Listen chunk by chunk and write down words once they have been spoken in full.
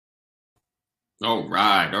All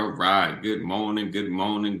right. Good morning.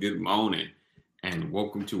 And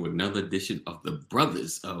welcome to another edition of the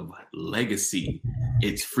Brothers of Legacy.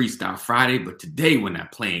 It's Freestyle Friday, but today we're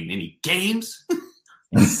not playing any games.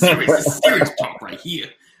 serious talk right here.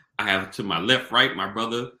 I have to my left, right, my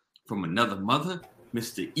brother from another mother,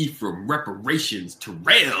 Mr. Ephraim Reparations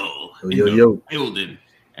Terrell in the building,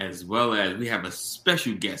 as well as we have a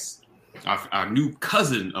special guest. Our new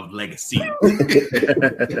cousin of Legacy,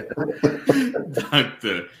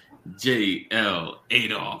 Dr. J.L.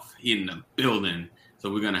 Adolph in the building.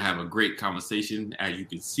 So we're going to have a great conversation. As you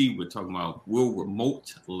can see, we're talking about will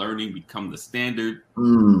remote learning become the standard?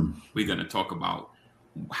 We're going to talk about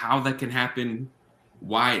how that can happen,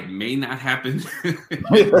 why it may not happen,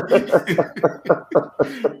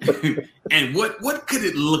 and what could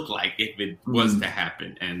it look like if it was to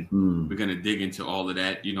happen. And we're going to dig into all of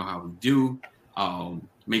that. You know how we do.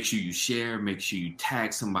 Make sure you share. Make sure you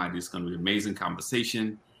tag somebody. It's going to be an amazing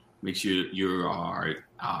conversation. Make sure you are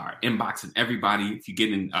inboxing everybody. If you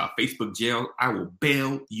get in Facebook jail, I will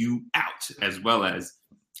bail you out, as well as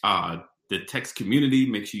the text community.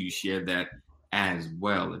 Make sure you share that as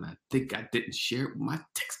well. And I think I didn't share it with my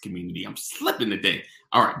text community. I'm slipping today.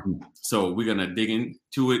 All right. So we're going to dig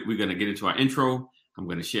into it. We're going to get into our intro. I'm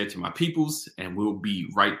going to share it to my peoples, and we'll be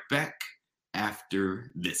right back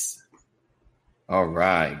after this. All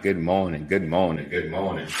right. Good morning. And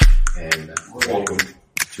welcome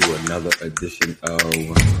to another edition of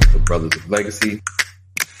the Brothers of Legacy.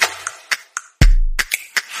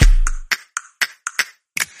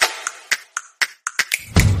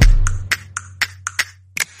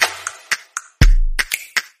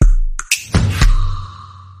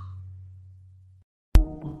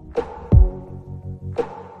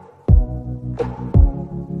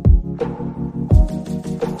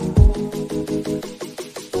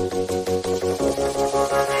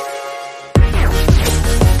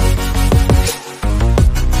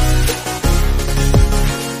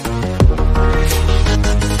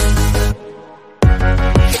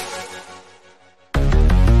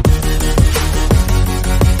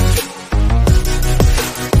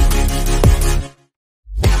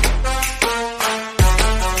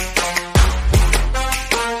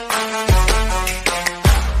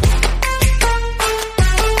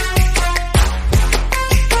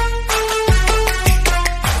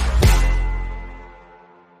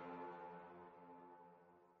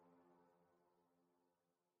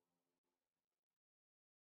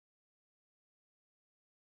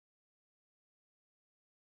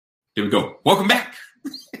 There we go. Welcome back.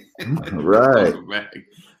 Right. Welcome back.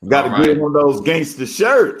 Got to get one of those gangster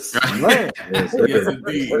shirts. Right. Yes,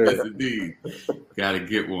 indeed. Got to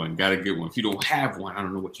get one. If you don't have one, I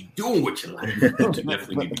don't know what you're doing with your life. But you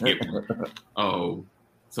definitely need to get one. Oh,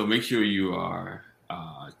 so make sure you are,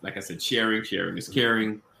 like I said, sharing. Sharing is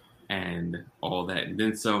caring, and all that, and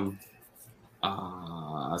then some.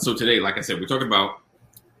 So today, like I said, we're talking about.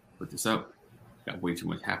 Put this up. Got way too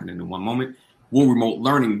much happening in one moment. Will remote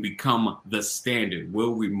learning become the standard?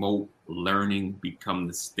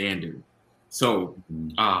 So,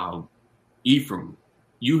 Ephraim,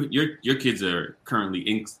 your kids are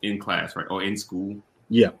currently in class, right? Or in school?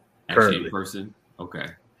 Yeah, actually in person. Okay.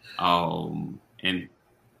 And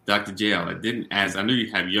Dr. JL, I didn't ask. I know you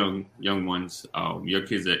have young ones. Your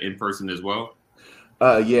kids are in person as well.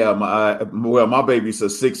 Yeah, my babies are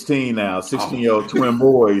 16 now, 16-year-old twin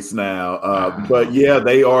boys now. But yeah,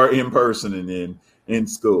 they are in person and in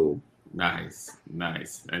school. Nice.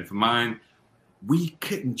 And for mine, we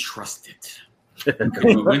couldn't trust it.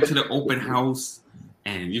 We went to the open house,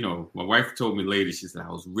 and my wife told me later, she said I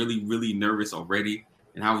was really, really nervous already,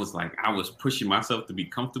 and I was pushing myself to be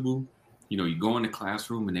comfortable. You go in the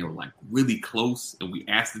classroom and they were like really close, and we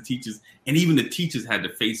asked the teachers, and even the teachers had the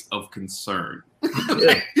face of concern.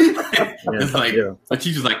 The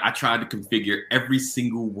teacher's like, I tried to configure every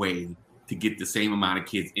single way to get the same amount of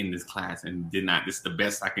kids in this class and did not. This is the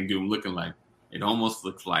best I can do. I'm looking like, it almost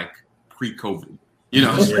looks like pre-COVID,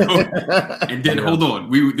 And then hold on.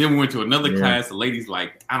 We went to another class. The lady's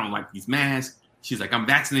like, I don't like these masks. She's like, I'm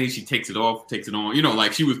vaccinated. She takes it off, takes it on.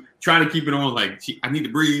 Like she was trying to keep it on. Like, I need to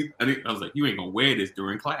breathe. I was like, you ain't going to wear this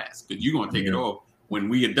during class because you're going to take it off when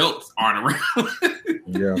we adults aren't around.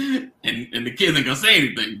 And the kids ain't going to say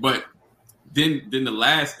anything. But then the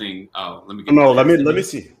last thing, let me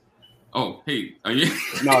see. Oh, hey. Are you?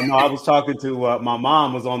 No, I was talking to my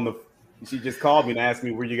mom was on the, she just called me and asked me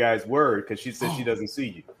where you guys were because she said she doesn't see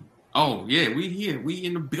you. Oh, yeah, we here. We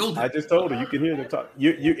in the building. I just told her you can hear the talk.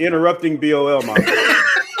 You're interrupting BOL, Mom.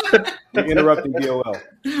 You're interrupting BOL. All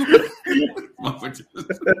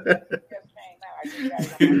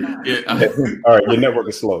right, your network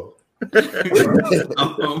is slow.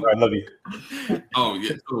 I love you. Oh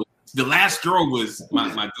yeah. So the last straw was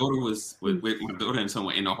my daughter was with my daughter and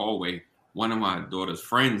someone in the hallway. One of my daughter's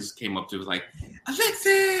friends came up to her, was like,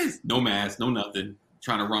 Alexis, no mask, no nothing,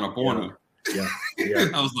 trying to run up on her. Yeah.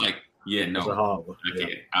 I was like, yeah, no, That's a hard one. I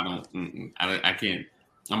can't. I don't. I can't.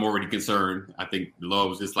 I'm already concerned. I think the law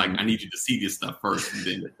was just like, I need you to see this stuff first and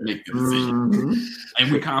then make the decision. Mhm.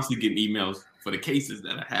 And we're constantly getting emails for the cases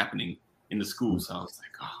that are happening in the school. So I was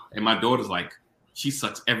like, oh. And my daughter's like, she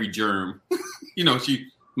sucks every germ.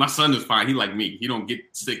 My son is fine. He like me. He don't get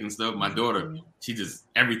sick and stuff. My daughter, she just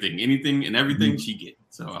anything and everything she get.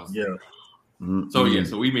 So I was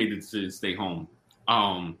so we made the decision to stay home.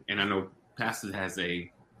 And I know Pastor has a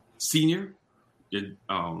senior, and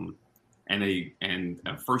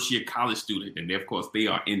a first year college student, and of course they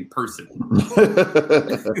are in person.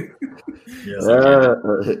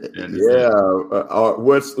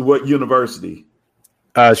 What university?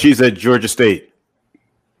 She's at Georgia State.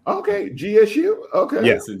 Okay, GSU. Okay,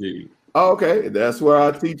 Yes, indeed. Okay, that's where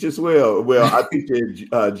I teach as well. Well, I teach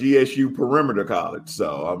at GSU Perimeter College,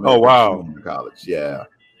 so I'm at Perimeter College. Yeah.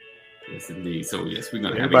 Yes, indeed. So yes, we're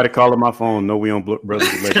gonna everybody calling my phone. No, we on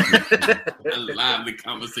Brothers Relationship. a lively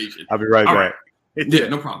conversation. I'll be right back. Yeah,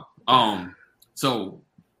 no problem. So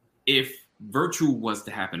if virtual was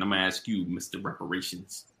to happen, I'm gonna ask you, Mr.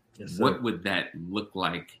 Reparations, what would that look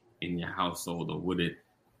like in your household, or would it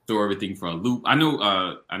throw everything for a loop? I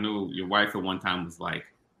know your wife at one time was like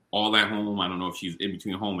all at home. I don't know if she's in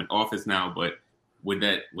between home and office now, but would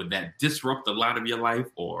that disrupt a lot of your life,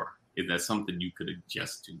 or is that something you could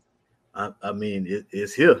adjust to? I mean,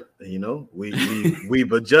 it's here. You know,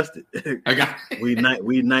 we've adjusted. We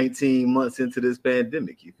 19 months into this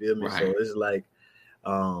pandemic. You feel me? Right. So it's like,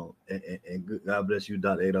 and good, God bless you,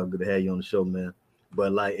 Dr. Adolph. Good to have you on the show, man.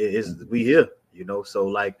 But like, we here. You know, so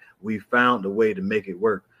like we found a way to make it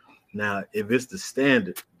work. Now, if it's the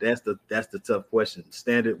standard, that's the tough question.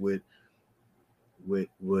 Standard would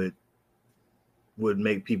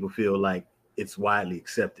make people feel like it's widely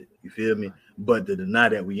accepted. You feel me? But to deny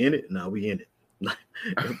that we in it, we in it.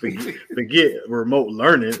 Forget remote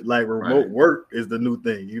learning. Like remote work is the new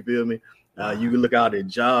thing. You feel me? You can look out at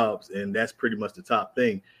jobs, and that's pretty much the top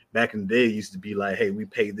thing. Back in the day, it used to be like, hey, we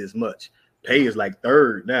pay this much. Pay is like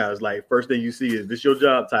third. Now it's like first thing you see is this your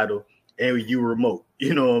job title and you remote.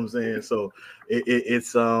 You know what I'm saying? So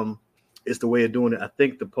it's the way of doing it. I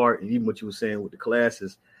think the part, and even what you were saying with the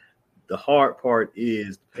classes, the hard part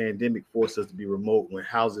is the pandemic forced us to be remote when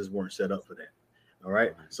houses weren't set up for that. All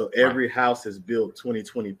right. So every house is built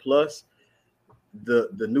 2020 plus. The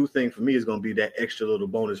new thing for me is going to be that extra little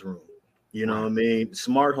bonus room. You know what I mean?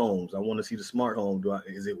 Smart homes. I want to see the smart home.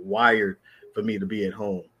 Is it wired for me to be at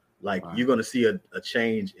home? Like you're going to see a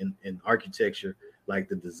change in architecture, like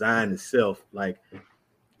the design itself. Like,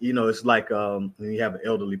 you know, it's like when you have an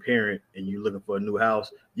elderly parent and you're looking for a new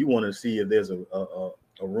house, you want to see if there's a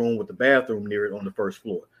room with the bathroom near it on the first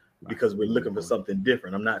floor, because we're looking for something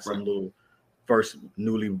different. I'm not some little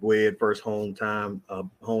newlywed first home time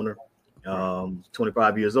owner,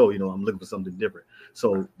 25 years old. You know, I'm looking for something different.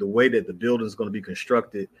 So the way that the building is going to be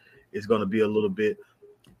constructed is going to be a little bit,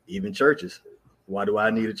 even churches. Why do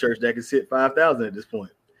I need a church that can sit 5,000 at this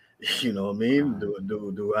point? You know what I mean?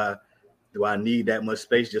 Do I need that much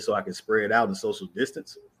space just so I can spread out and social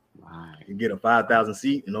distance? You get a 5,000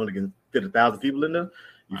 seat and only can fit 1,000 people in there.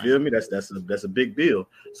 You feel me? That's a big deal.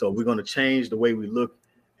 So we're going to change the way we look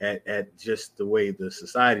at just the way the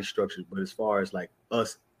society structured. But as far as like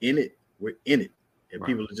us in it, we're in it, and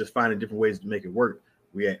people are just finding different ways to make it work.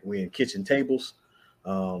 We in kitchen tables.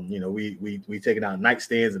 You know, we taking out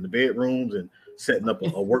nightstands in the bedrooms and setting up a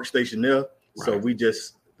workstation there. So we're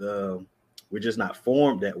just not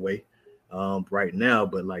formed that way right now.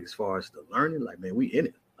 But like as far as the learning, like man, we in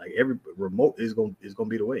it. Like every remote is gonna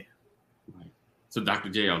be the way. Right. So Dr.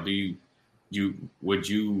 JL,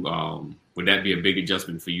 would that be a big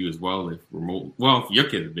adjustment for you as well? If remote, well, if your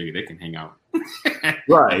kids are bigger, they can hang out.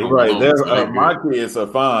 Right. My kids are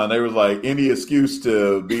fine. They was like any excuse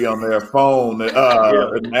to be on their phone.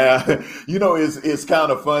 Now, you know, it's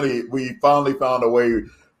kind of funny. We finally found a way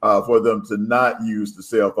for them to not use the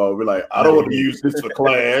cell phone. We're like, I don't want to use this for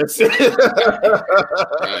class.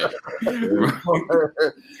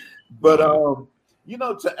 But you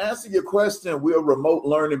know, to answer your question, will remote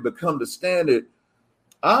learning become the standard?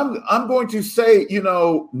 I'm going to say, you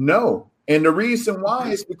know, no. And the reason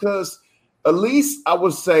why is because, at least I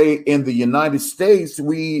would say in the United States,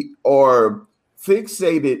 we are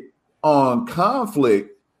fixated on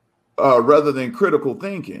conflict rather than critical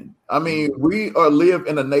thinking. I mean, we live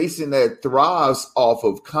in a nation that thrives off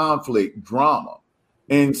of conflict drama.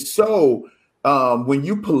 And so when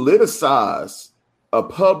you politicize a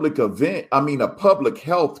public event, a public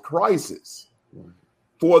health crisis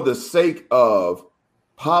for the sake of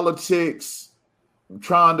politics,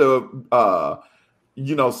 trying to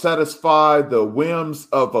satisfy the whims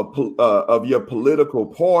of your political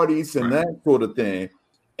parties and that sort of thing,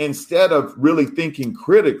 instead of really thinking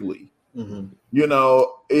critically. I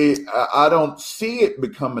don't see it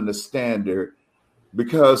becoming the standard,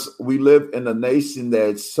 because we live in a nation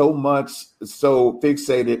that's so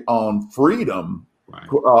fixated on freedom,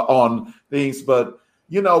 on things, but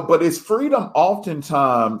it's freedom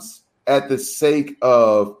oftentimes at the sake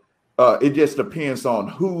of it just depends on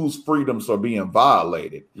whose freedoms are being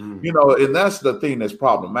violated, and that's the thing that's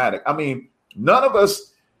problematic. I mean, none of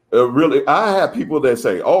us really. I have people that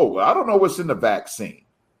say, "Oh, I don't know what's in the vaccine.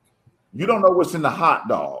 You don't know what's in the hot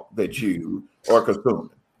dog that you are consuming.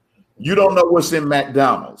 You don't know what's in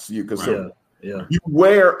McDonald's you consume. Yeah. You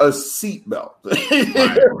wear a seatbelt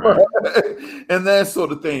and that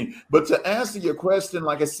sort of thing." But to answer your question,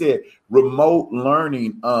 like I said, remote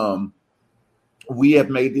learning, we have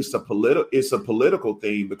made this it's a political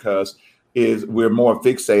thing, because we're more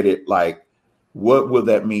fixated, like, what will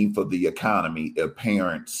that mean for the economy if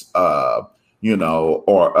parents have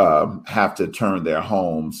to turn their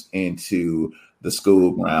homes into the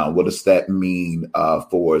school ground? What does that mean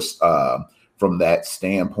for us from that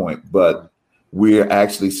standpoint? But we're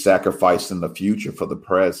actually sacrificing the future for the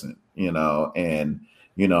present,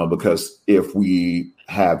 because if we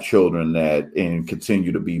have children and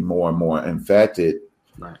continue to be more and more infected,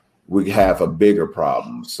 we have a bigger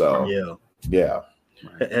problem. So, yeah.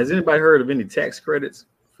 Has anybody heard of any tax credits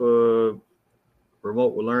for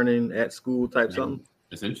remote learning at school type something?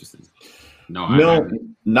 It's interesting. No,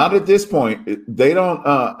 not at this point. They don't.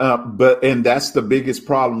 And that's the biggest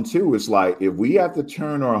problem too. It's like, if we have to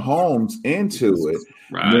turn our homes into it,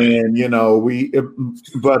 then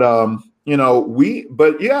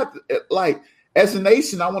like, as a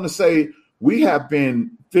nation, I want to say we have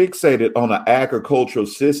been fixated on an agricultural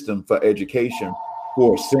system for education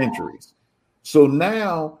for centuries. So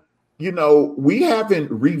now, we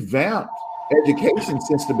haven't revamped education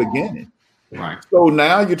since the beginning. Right. So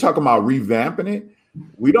now you're talking about revamping it.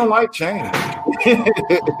 We don't like change.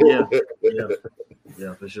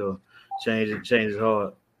 Yeah, for sure. Change is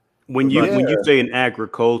hard. When you say an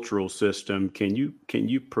agricultural system, can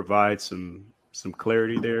you provide some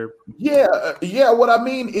clarity there? Yeah. What I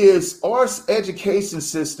mean is, our education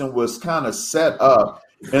system was kind of set up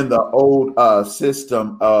in the old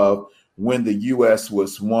system of when the U.S.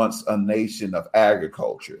 was once a nation of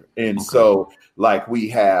agriculture. And so, like, we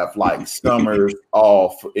have like summers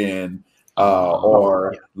off in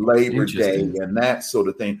or Labor Day and that sort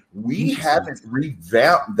of thing. We haven't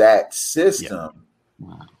revamped that system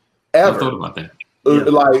ever. I thought about that.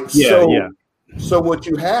 So what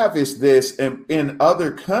you have is this, and in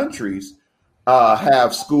other countries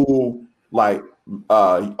have school like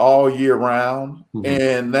all year round,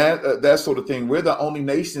 and that sort of thing. We're the only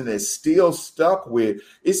nation that's still stuck with,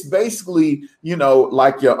 it's basically,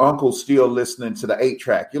 like your uncle still listening to the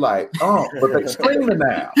 8-track. You're like, oh, but they're streaming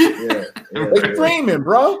now. They're streaming,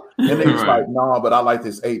 bro. And then it's like, no, but I like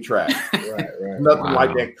this 8-track. Nothing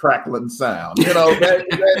like that crackling sound.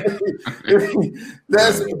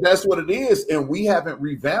 That's what it is, and we haven't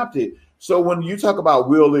revamped it. So when you talk about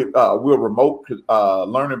will remote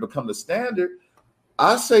learning become the standard,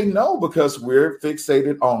 I say no, because we're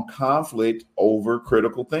fixated on conflict over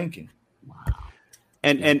critical thinking. Wow.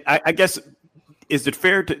 And I guess, is it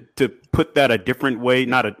fair to put that a different way,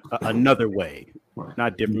 not another way,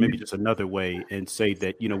 not different, maybe just another way, and say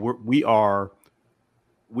that, we are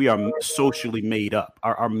socially made up.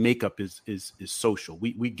 Our makeup is social.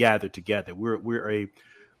 We gather together.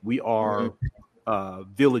 We are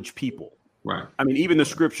village people. Right. I mean, even the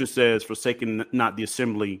scripture says, "Forsaking not the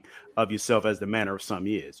assembly of yourself, as the manner of some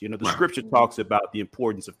is." The scripture talks about the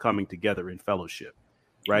importance of coming together in fellowship,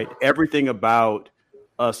 right? Everything about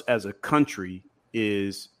us as a country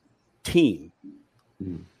is team.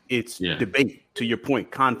 It's debate, to your point,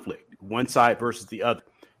 conflict, one side versus the other,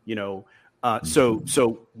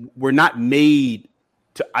 so we're not made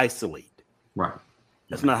to isolate. Right.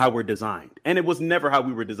 That's not how we're designed. And it was never how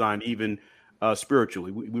we were designed, even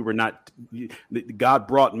spiritually. We were not. God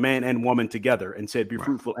brought man and woman together and said, be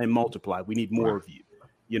fruitful and multiply. We need more of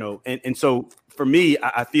you, and so for me,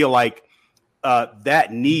 I feel like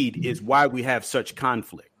that need is why we have such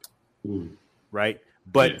conflict. Right.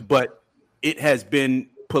 But it has been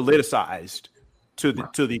politicized to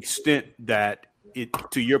the extent that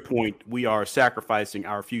to your point, we are sacrificing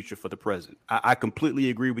our future for the present. I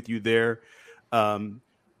completely agree with you there.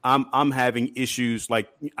 I'm having issues. Like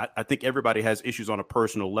I think everybody has issues on a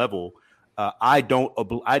personal level. I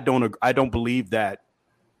don't believe that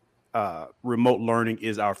remote learning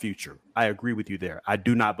is our future. I agree with you there. I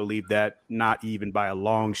do not believe that, not even by a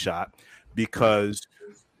long shot, because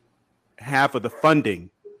half of the funding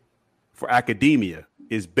for academia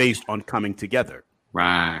is based on coming together.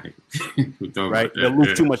 Right. Right. They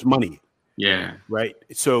lose too much money. Yeah. Right.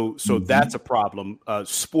 So that's a problem.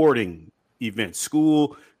 Sporting events,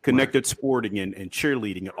 school connected sporting and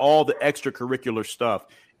cheerleading and all the extracurricular stuff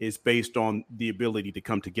is based on the ability to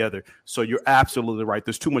come together. So you're absolutely right.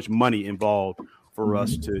 There's too much money involved for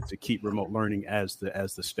us to keep remote learning as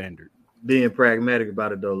the standard. Being pragmatic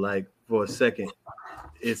about it though, like for a second,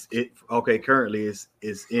 currently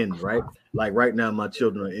it's in, right? Like right now, my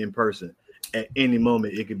children are in person. At any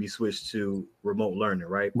moment, it could be switched to remote learning,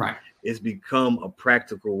 right? Right. It's become a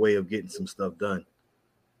practical way of getting some stuff done.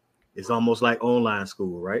 It's almost like online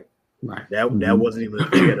school, right? Right. That wasn't even a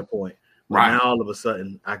thing at a point. But right. Now all of a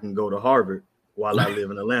sudden I can go to Harvard while I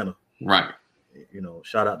live in Atlanta. Right. You know,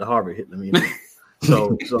 shout out to Harvard. Let me know.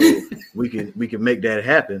 So we can make that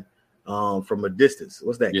happen from a distance.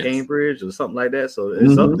 What's that? Yes. Cambridge or something like that. So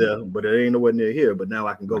it's up there, but it ain't nowhere near here. But now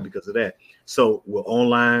I can go because of that. So will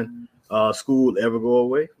online school ever go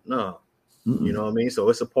away? No. You know what I mean? So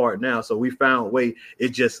it's a part now. So we found a way. It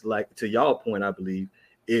just like to y'all point, I believe.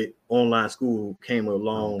 Online school came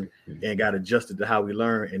along and got adjusted to how we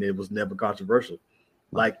learn, and it was never controversial.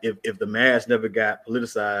 Like if the mask never got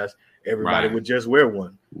politicized, everybody would just wear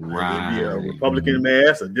one. It'd be a Republican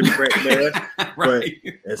mask, a Democrat mask. But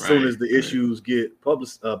as soon as the issues get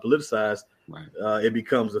politicized, it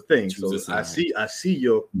becomes a thing. So I see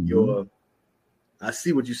your I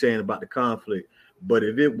see what you're saying about the conflict. But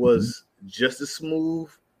if it was just as smooth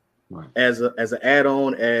as an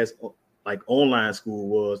add-on as like online school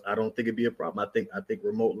was, I don't think it'd be a problem. I think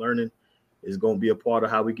remote learning is going to be a part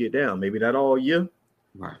of how we get down. Maybe not all year,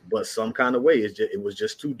 but some kind of way. It was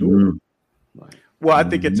just too doable. Right. Well, I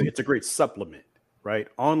think it's a great supplement, right?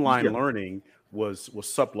 Online learning was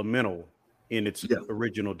supplemental in its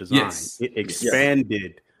original design. Yes. It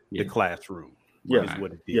expanded the classroom. Is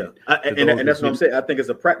what it did. And that's what I'm saying. I think it's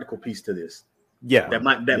a practical piece to this. Yeah, that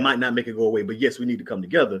might not make it go away, but yes, we need to come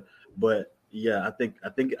together. But yeah, I think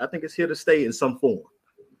it's here to stay in some form.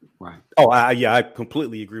 Right. Oh, I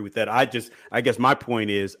completely agree with that. I guess my point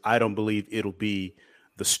is I don't believe it'll be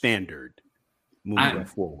the standard moving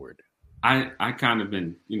forward. I kind of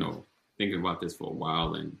been, thinking about this for a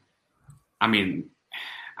while, and I mean,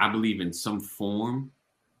 I believe in some form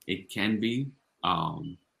it can be.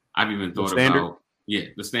 I've even thought about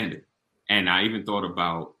the standard, and I even thought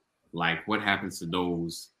about like what happens to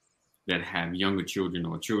those that have younger children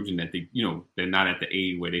or children that they're not at the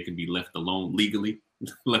age where they can be left alone legally,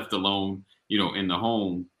 left alone, in the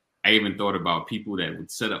home. I even thought about people that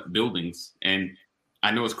would set up buildings, and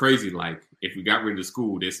I know it's crazy. Like if we got rid of the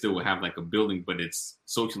school, they still would have like a building, but it's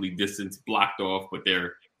socially distanced, blocked off, but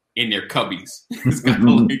they're in their cubbies. It's kind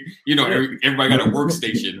of like, everybody got a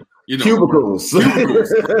workstation, cubicles.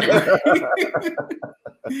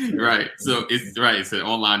 Right. So it's right. So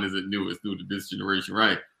online isn't new. It's new to this generation.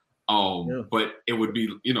 Right. But it would be,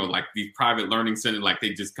 like these private learning centers, like they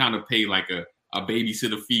just kind of pay like a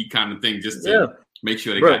babysitter fee kind of thing just to make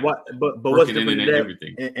sure they got but what's different than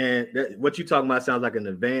everything. And what you talking about sounds like an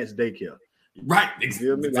advanced daycare. Right.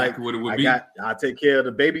 Exactly like, what it would be. I take care of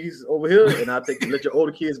the babies over here, and let your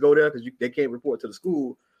older kids go there because they can't report to the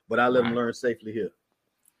school, but I let them learn safely here.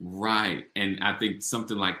 Right. And I think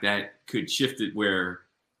something like that could shift it where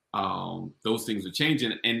those things are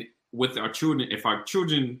changing. And with our children, if our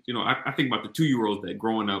children, I think about the 2-year-olds that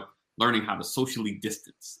growing up learning how to socially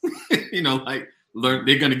distance, they're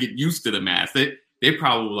going to get used to the mask. They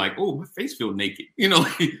probably like, oh, my face feel naked. They're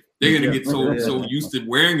going to get so used to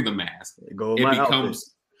wearing the mask. It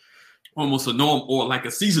becomes almost a norm or like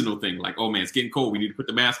a seasonal thing. Like, oh man, it's getting cold. We need to put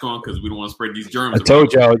the mask on because we don't want to spread these germs. I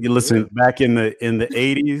told y'all, you listen, back in the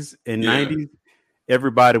 80s and 90s,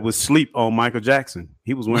 everybody was asleep on Michael Jackson.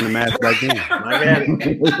 He was wearing a mask back then.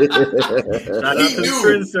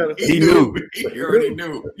 He knew. He already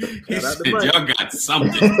knew. He said, y'all got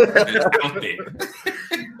something out there.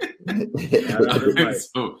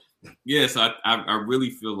 So I really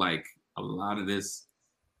feel like a lot of this,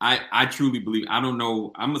 I truly believe, I don't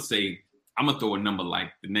know, I'm going to throw a number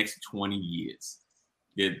like the next 20 years.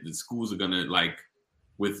 The schools are going to like,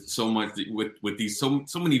 with so much, with these so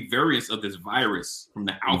many variants of this virus, from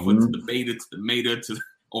the alpha to the beta to the meta to the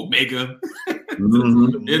omega,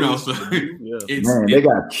 so they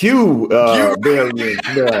got Q variants.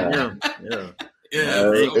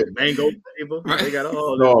 mango flavor. Right. They got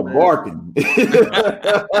all that. Barking.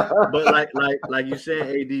 But like you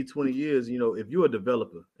said, AD 20 years. You know, if you're a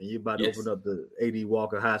developer and you're about to open up the AD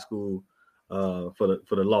Walker High School for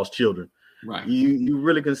the lost children, right? You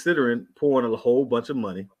really considering pouring a whole bunch of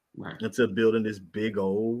money into building this big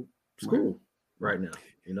old school right now.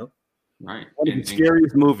 You know, right? One of the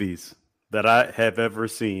scariest movies that I have ever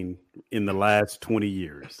seen in the last 20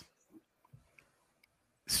 years,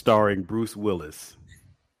 starring Bruce Willis,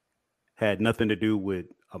 had nothing to do with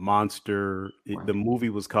a monster. The movie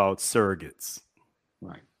was called Surrogates.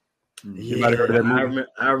 Right. Yeah, heard of that movie?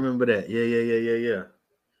 I remember that. Yeah.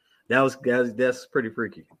 That's pretty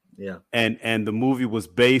freaky. Yeah. And the movie was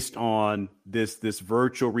based on this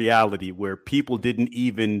virtual reality where people didn't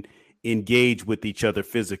even engage with each other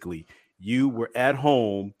physically. You were at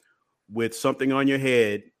home with something on your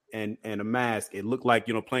head and a mask. It looked like,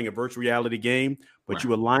 playing a virtual reality game, but you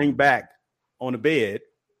were lying back on a bed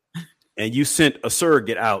and you sent a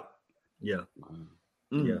surrogate out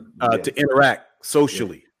to interact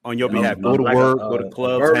socially on your behalf. Go to work, go to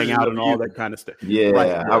clubs, hang out, and all that kind of stuff. Yeah,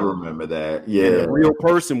 I remember that. Yeah. And the real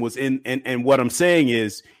person was in. And what I'm saying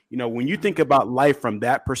is, when you think about life from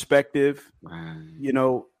that perspective,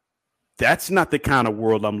 that's not the kind of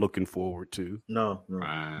world I'm looking forward to. No.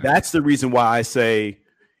 That's the reason why I say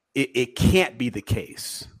it can't be the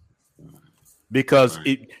case, because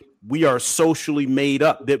we are socially made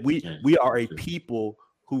up, that we are a people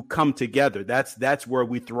who come together. That's where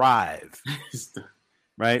we thrive.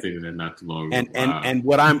 Right. Not too long ago. And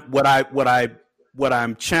what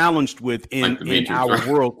I'm challenged with in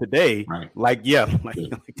our world today, like the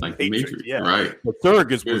Matrix, right. But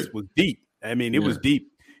Surrogates was deep. I mean, it was deep.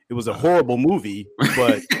 It was a horrible movie,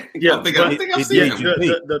 but I think I've seen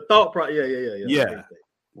it. The thought process, yeah.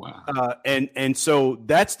 Wow. And so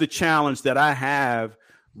that's the challenge that I have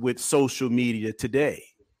with social media today.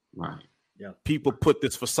 Right. Yeah. People put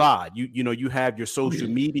this facade. You have your social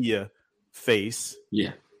media face.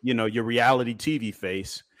 Yeah. Your reality TV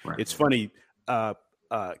face. Right. It's funny.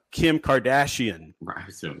 Kim Kardashian,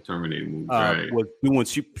 so Terminator movie, was doing.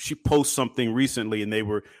 She posted something recently, and they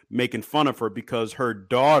were making fun of her because her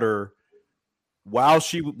daughter, while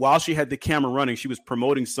she had the camera running, she was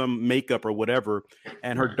promoting some makeup or whatever,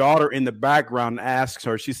 and her daughter in the background asks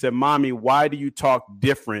her. She said, "Mommy, why do you talk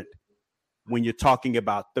different when you're talking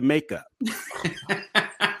about the makeup?"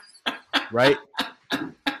 Right?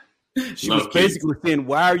 She was basically saying,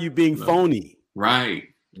 "Why are you being phony?" Right.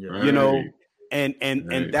 And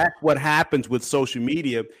that's what happens with social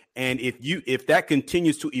media. And if that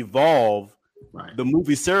continues to evolve, the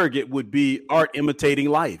movie Surrogate would be art imitating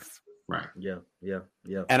life. Right. Yeah.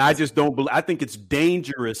 And I just don't believe. I think it's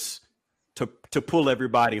dangerous to pull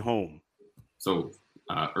everybody home. So,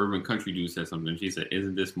 Urban Country Dude said something. She said,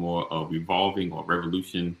 "Isn't this more of evolving or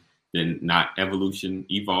revolution than not evolution?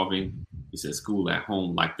 Evolving." He said, "School at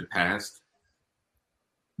home like the past."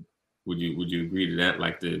 Would you agree to that?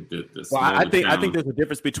 Like the well, I think there's a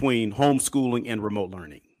difference between homeschooling and remote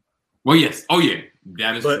learning. Well, yes. Oh, yeah.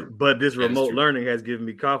 That is true. But this remote learning has given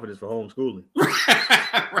me confidence for homeschooling. Right.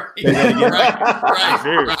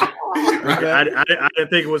 I didn't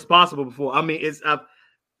think it was possible before. I mean,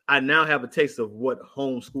 I now have a taste of what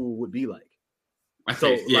homeschool would be like. Like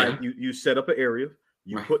you set up an area,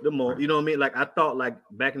 you put them on. You know what I mean? Like I thought, like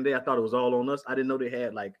back in the day, I thought it was all on us. I didn't know they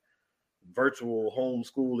had like virtual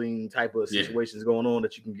homeschooling type of situations going on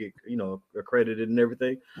that you can get, accredited and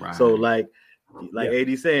everything. Right. So like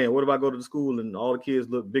AD saying, what if I go to the school and all the kids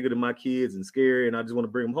look bigger than my kids and scary and I just want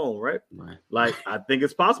to bring them home, right? Like I think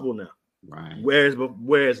it's possible now. Right.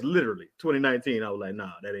 Whereas literally 2019, I was like,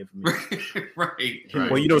 nah, that ain't for me.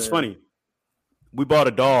 Right. Well, it's funny. We bought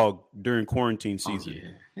a dog during quarantine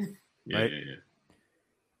season. Right? Yeah.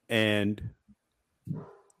 And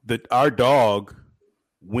our dog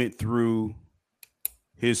went through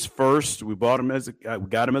his first. We got him as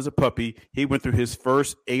a puppy. He went through his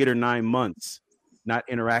first 8 or 9 months not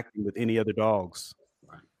interacting with any other dogs.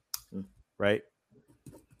 Right.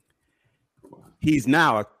 He's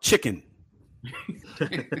now a chicken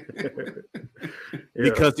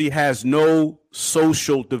because he has no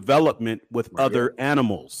social development with other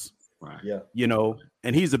animals. Right.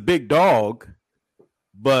 And he's a big dog,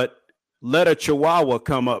 but let a Chihuahua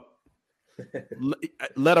come up.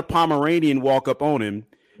 Let a Pomeranian walk up on him,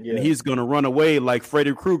 and he's going to run away like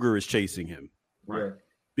Freddy Krueger is chasing him,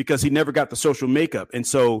 because he never got the social makeup. And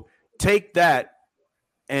so take that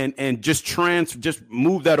and just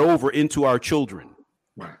move that over into our children.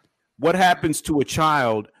 Right. What happens to a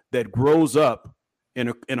child that grows up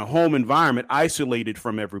in a home environment, isolated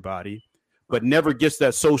from everybody, but never gets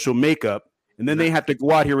that social makeup? and then they have to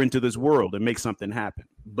go out here into this world and make something happen.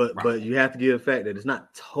 But you have to give the fact that it's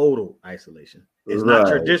not total isolation. It's not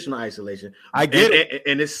traditional isolation. I get it,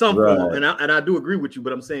 and it's some form, and I do agree with you.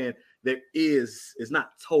 But I'm saying it's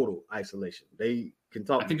not total isolation. They can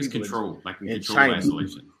talk. I think it's control, like control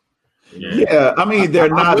isolation. Yeah, I mean they're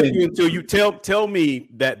not until you tell me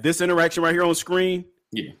that this interaction right here on screen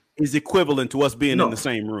is equivalent to us being in the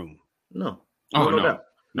same room. No doubt.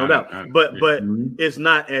 But it's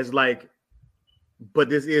not as like. But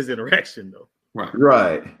this is interaction though.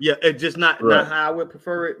 Right. Yeah, it's just not how I would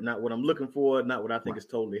prefer it, not what I'm looking for, not what I think is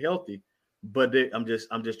totally healthy. But I'm just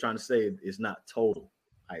trying to say it's not total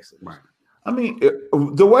isolation. Right. I mean,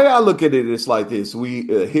 the way I look at it is like this.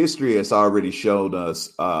 History has already shown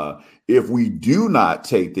us if we do not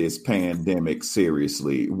take this pandemic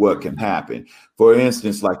seriously, what can happen. For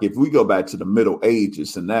instance, like if we go back to the Middle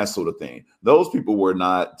Ages and that sort of thing, those people were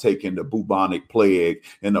not taking the bubonic plague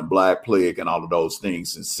and the Black Plague and all of those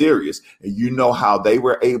things in serious. And you know how they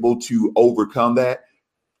were able to overcome that?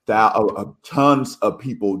 Tons of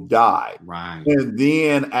people died. Right. And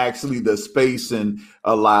then actually the spacing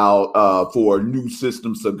allowed for new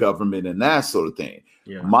systems of government and that sort of thing.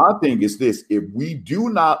 Yeah. My thing is this: if we do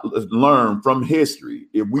not learn from history,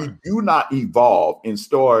 if we do not evolve and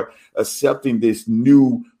start accepting this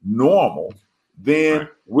new normal, then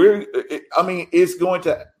it's going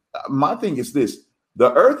to, my thing is this: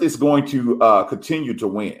 the earth is going to continue to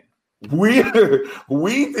win. We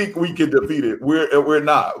think we can defeat it. We're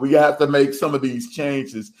not. We have to make some of these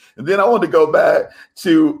changes. And then I want to go back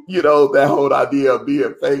to that whole idea of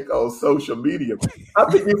being fake on social media. I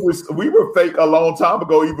think we were fake a long time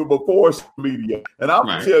ago, even before social media. And I'm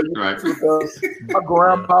gonna tell you, my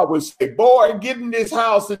grandpa would say, "Boy, get in this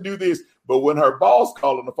house and do this." But when her boss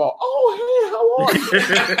called on the phone, "Oh, hey, how are you?"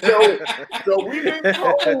 so we've been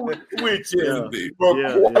cold with you for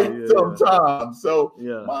quite some time. So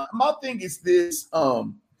my thing is this: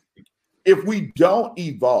 if we don't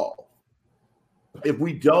evolve, if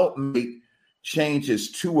we don't make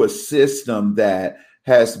changes to a system that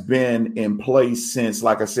has been in place since,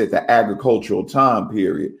 like I said, the agricultural time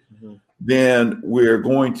period, then we're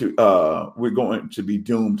going to be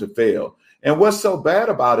doomed to fail. And what's so bad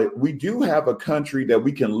about it, we do have a country that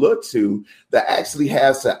we can look to that actually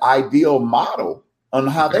has an ideal model on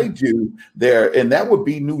how they do there, and that would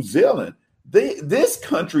be New Zealand. This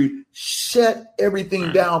country shut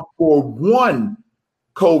everything down for one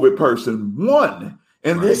COVID person, one.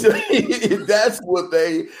 And that's what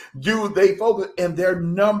they do. They focus, and their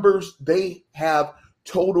numbers, they have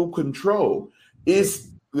total control.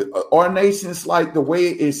 Our nation's like the way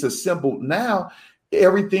it's assembled now.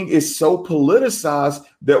 Everything is so politicized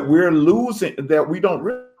that we're losing, that we don't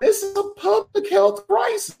really, this is a public health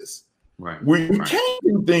crisis. Right. We can't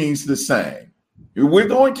do things the same. We're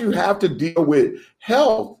going to have to deal with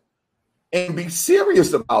health and be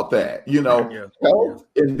serious about that, health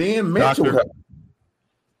and then mental health.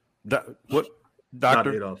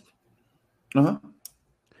 Doctor?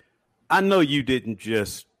 I know you didn't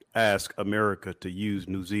just ask America to use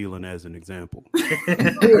New Zealand as an example. I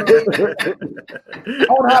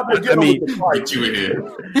mean,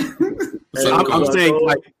 I'm saying,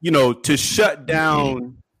 like, to shut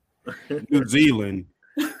down New Zealand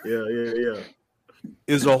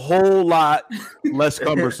is a whole lot less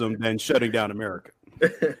cumbersome than shutting down America.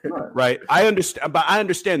 Right. I understand, but I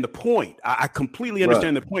understand the point. I completely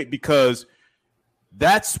understand the point, because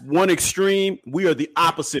that's one extreme. We are the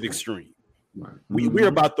opposite extreme. Right. We're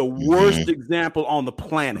about the worst example on the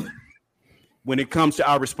planet when it comes to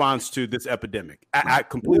our response to this epidemic. I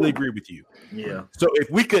completely agree with you. Yeah. So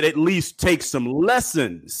if we could at least take some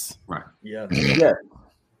lessons, right? Yeah.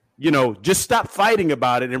 Just stop fighting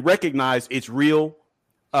about it and recognize it's real.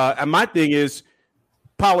 And my thing is,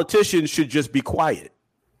 politicians should just be quiet,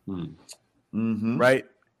 right?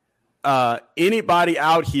 Anybody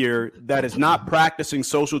out here that is not practicing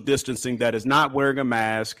social distancing, that is not wearing a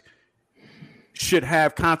mask, should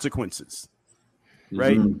have consequences,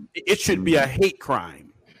 right? It should be a hate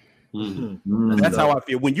crime. That's how I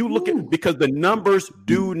feel. When you look at, because the numbers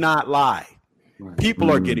do not lie. People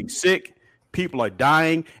are getting sick. People are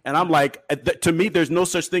dying. And I'm like, to me, there's no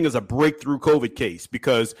such thing as a breakthrough COVID case,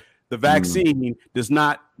 because the vaccine does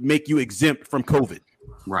not make you exempt from COVID.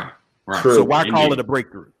 Right. So why call it a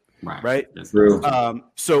breakthrough? Right. That's true.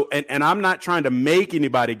 So, and I'm not trying to make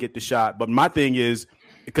anybody get the shot, but my thing is,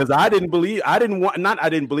 because I didn't believe in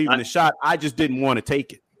the shot. I just didn't want to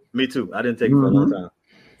take it. Me too. I didn't take it for a long time.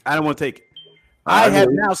 I didn't want to take it.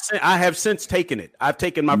 I have since taken it. I've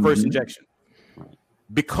taken my first injection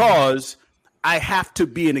because I have to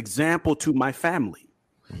be an example to my family.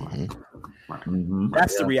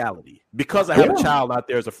 That's the reality. Because I have a child out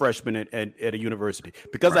there as a freshman at a university,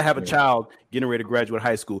 because I have a child getting ready to graduate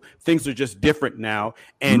high school, things are just different now.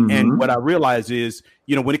 And what I realize is,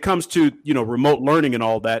 when it comes to, remote learning and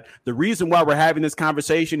all that, the reason why we're having this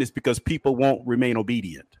conversation is because people won't remain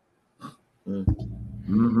obedient.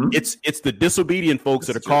 It's the disobedient folks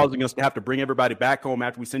that are causing us to have to bring everybody back home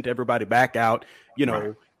after we sent everybody back out,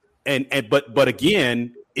 but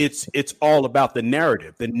again, it's all about the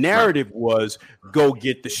narrative. The narrative was go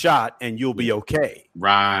get the shot and you'll be okay.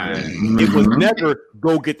 Right. It was never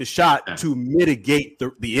go get the shot to mitigate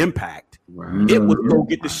the impact. Right. It was go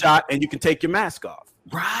get the shot and you can take your mask off.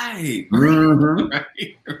 Right.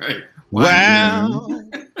 Right. Wow.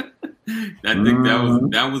 I think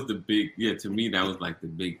that was the big, to me, that was like the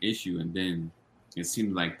big issue. And then it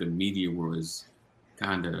seemed like the media was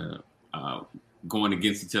kind of going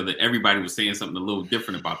against each other. Everybody was saying something a little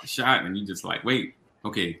different about the shot. And you just like, wait,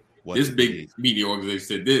 okay, this big media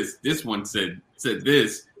organization said this one said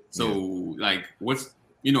this. So like, what's,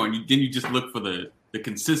 and then you just look for the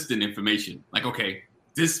consistent information. Like, okay,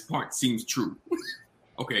 this part seems true.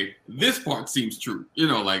 Okay, this part seems true.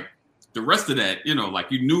 Like the rest of that,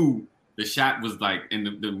 like you knew the shot was like, and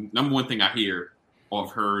the number one thing I hear or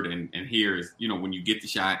have heard and hear is, when you get the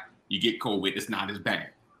shot, you get COVID, it's not as bad.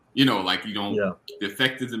 Like you don't, the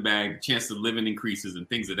effect isn't bad, the chance of living increases and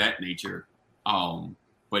things of that nature.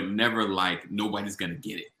 But never like nobody's going to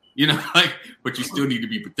get it, like, but you still need to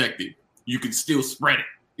be protected. You can still spread it,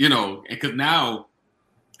 because now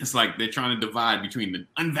it's like they're trying to divide between the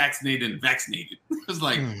unvaccinated and vaccinated. It's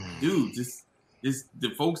like, dude, just the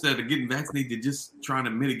folks that are getting vaccinated, just trying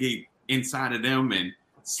to mitigate inside of them and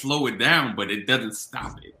slow it down, but it doesn't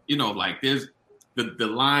stop it. Like there's the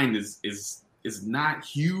line is not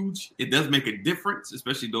huge. It does make a difference,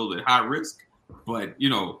 especially those at high risk. But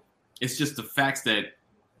it's just the facts that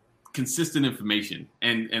consistent information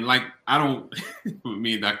and like I don't.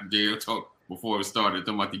 Me and Dr. J talked before it started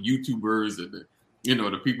talking about the YouTubers and the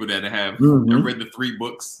people that have read the 3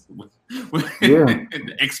 books,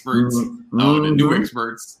 the experts, the new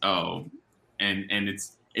experts, and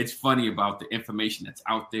it's funny about the information that's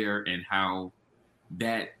out there and how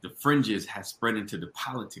that the fringes has spread into the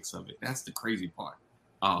politics of it. That's the crazy part.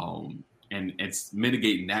 And it's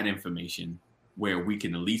mitigating that information where we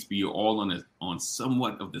can at least be all on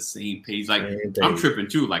somewhat of the same page. Like I'm tripping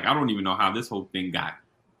too. Like I don't even know how this whole thing got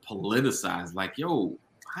politicized. Like, yo,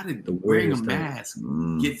 how did wearing a mask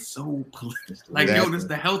get so political? Like, that's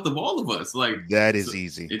the health of all of us. Like that is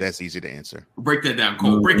easy. That's easy to answer. Break that down,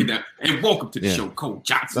 Cole. Break it down. And welcome to the show, Cole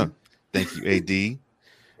Johnson. Thank you, AD.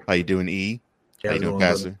 How you doing, E? How you doing,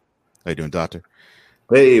 Pastor? How you doing, Doctor?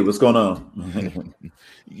 Hey, what's going on?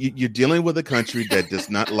 You're dealing with a country that does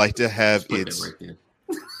not like to have its. Right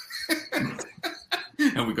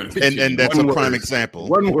and that's a prime example.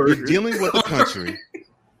 One word. You're dealing with a country.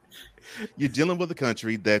 You're dealing with a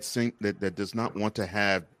country that does not want to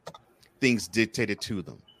have things dictated to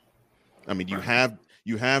them. I mean, you have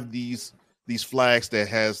these flags that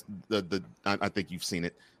has the I think you've seen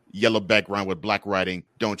it, yellow background with black writing.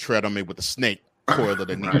 Don't tread on me with a snake coiled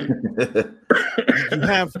underneath.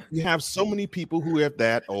 You have so many people who have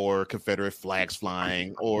that, or Confederate flags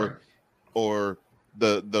flying, or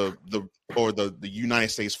the United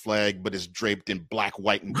States flag, but it's draped in black,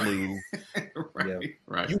 white, and blue.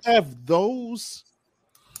 Right. You have those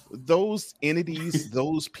entities,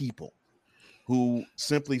 those people who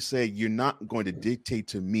simply say, you're not going to dictate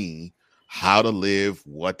to me how to live,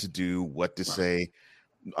 what to do, what to say.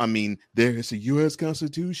 I mean, there is a U.S.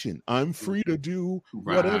 Constitution. I'm free to do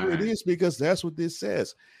whatever it is because that's what this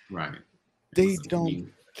says. Right. They don't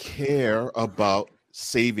care about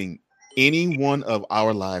saving any one of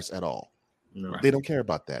our lives at all. No. They don't care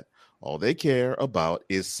about that. All they care about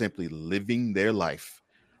is simply living their life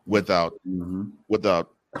without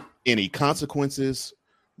any consequences,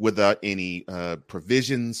 without any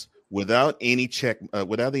provisions, without any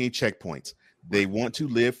checkpoints. They want to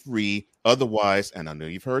live free. Otherwise, and I know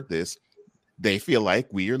you've heard this, they feel like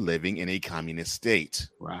we are living in a communist state.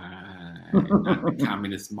 Right. Not the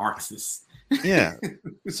communist Marxists. Yeah.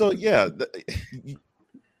 So, you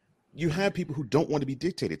have people who don't want to be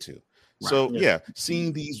dictated to. Right. So,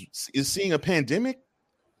 seeing a pandemic?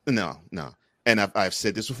 No. And I've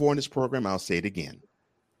said this before in this program. I'll say it again.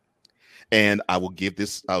 And I will give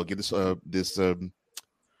this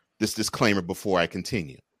disclaimer before I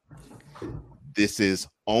continue. This is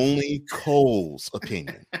only Cole's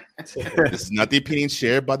opinion. This is not the opinion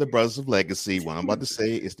shared by the Brothers of Legacy. What I'm about to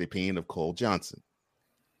say is the opinion of Cole Johnson.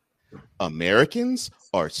 Americans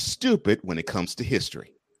are stupid when it comes to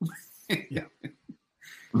history.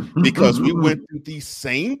 because we went through the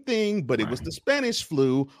same thing, but it was the Spanish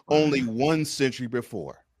flu only 1 century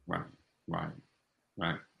before. Right.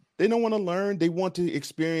 They don't want to learn. They want to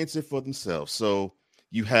experience it for themselves. So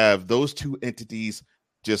you have those two entities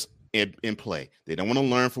just in play. They don't want to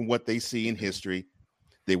learn from what they see in history.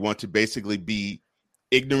 They want to basically be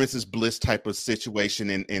ignorance is bliss type of situation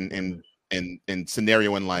and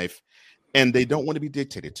scenario in life. And they don't want to be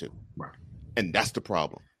dictated to. Right. And that's the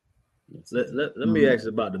problem. Let me ask you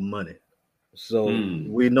about the money. So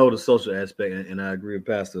we know the social aspect, and I agree with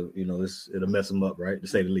Pastor, it'll mess them up, right? To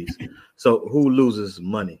say the least. So who loses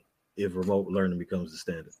money if remote learning becomes the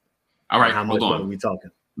standard? All right, how much money are we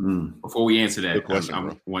talking? Before we answer that, question,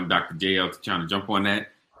 I want Dr. JL to try to jump on that.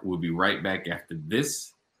 We'll be right back after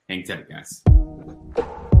this. Hang tight, guys.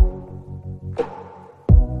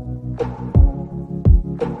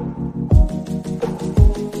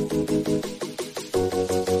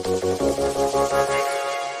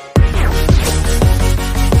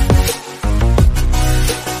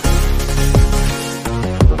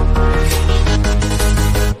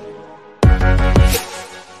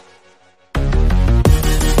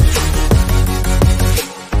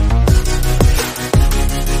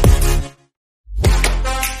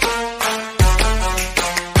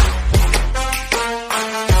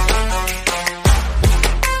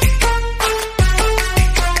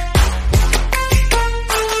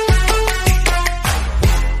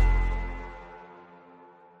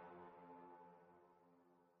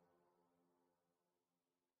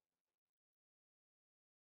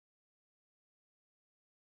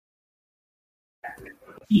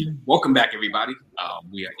 Welcome back, everybody.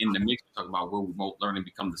 We are in the mix. We're talking about will remote learning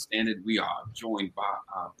become the standard. We are joined by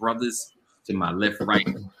our brothers. To my left, right,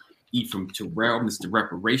 Ephraim Terrell, Mr.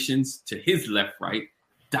 Reparations. To his left, right,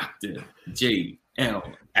 Dr. J.L.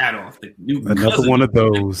 Adolph, the new another cousin. One of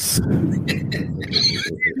those.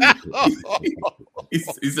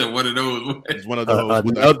 He said one of those. It's one of those.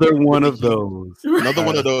 Another one of those. Another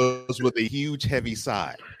one of those with a huge, heavy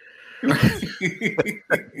sigh.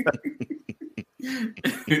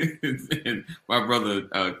 And my brother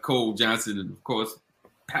Cole Johnson, and of course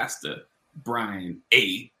Pastor Brian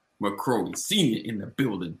A. McCrory Sr. in the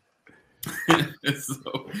building.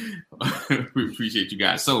 So we appreciate you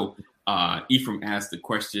guys. So Ephraim asked the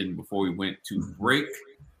question before we went to break.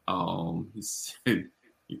 He said,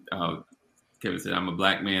 Kevin said, "I'm a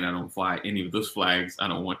black man. I don't fly any of those flags. I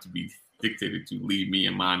don't want to be dictated to. Leave me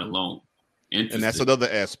and mine alone." And that's another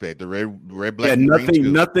aspect. The red, black,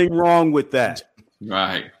 nothing wrong with that.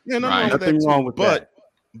 Right. Yeah, nothing wrong with that.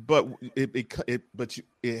 But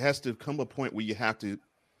it has to come a point where you have to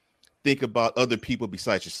think about other people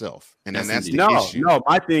besides yourself, and then that's the issue. No,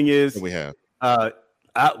 my thing is we have.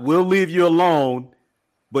 We'll leave you alone,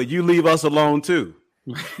 but you leave us alone too.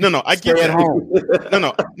 No, I get Stay that. At home.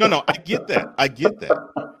 No, I get that.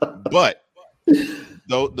 But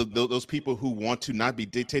those people who want to not be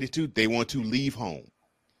dictated to, they want to leave home.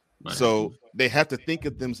 Right. So they have to think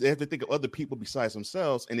of them. They have to think of other people besides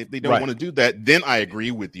themselves. And if they don't want to do that, then I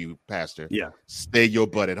agree with you, Pastor. Yeah, stay your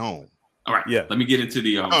butt at home. All right. Yeah. Let me get into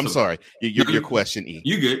the. I'm sorry. Your question, E.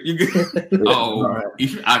 You good? Oh, right.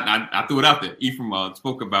 I threw it out there. Ephraim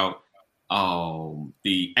spoke about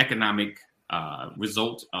the economic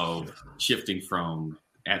result of shifting from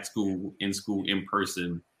at school, in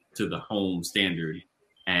person to the home standard.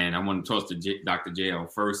 And I want to toss to Dr.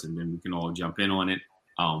 JL first, and then we can all jump in on it.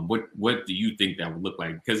 What do you think that would look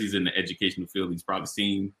like? Because he's in the educational field, he's probably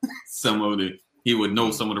seen he would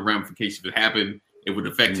know some of the ramifications that happen. It would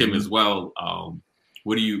affect him as well.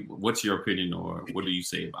 What's your opinion, or what do you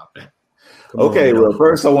say about that? Okay, well,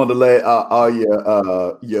 first I want to let all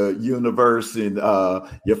your universe and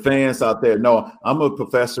your fans out there know I'm a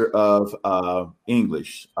professor of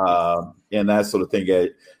English and that sort of thing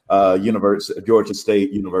at Georgia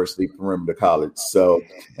State University Perimeter College. So,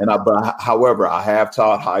 however, I have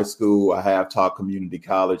taught high school, I have taught community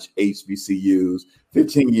college, HBCUs,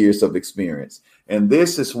 15 years of experience. And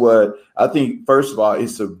this is what I think, first of all,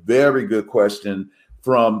 it's a very good question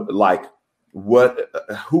from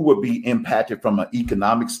who would be impacted from an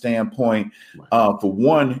economic standpoint. For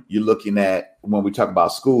one, you're looking at, when we talk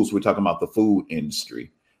about schools, we're talking about the food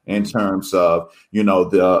industry in terms of,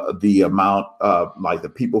 the amount of the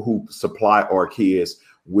people who supply our kids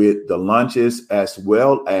with the lunches, as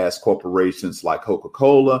well as corporations like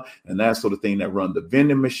Coca-Cola and that sort of thing that run the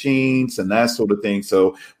vending machines and that sort of thing.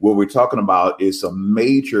 So what we're talking about is a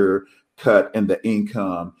major cut in the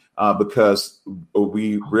income because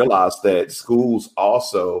we realize that schools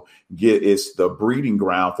also it's the breeding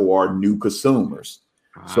ground for our new consumers.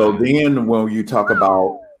 So then when you talk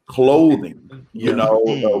about clothing. You know,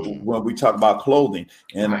 when we talk about clothing,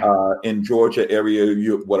 and in Georgia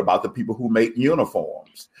area, what about the people who make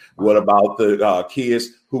uniforms? What about the kids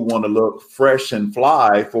who want to look fresh and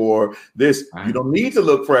fly for this? You don't need to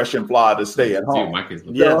look fresh and fly to stay at home.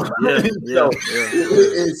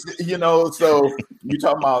 It's, you know, so you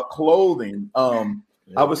talking about clothing.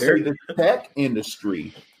 I would say the tech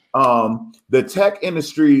industry. The tech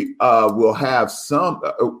industry will have some,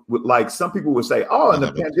 like some people would say, oh, in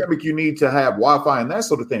the pandemic, you need to have Wi-Fi and that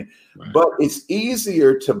sort of thing. But it's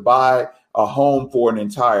easier to buy a home for an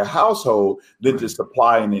entire household than to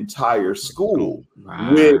supply an entire school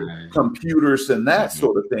with computers and that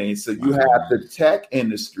sort of thing. So you have the tech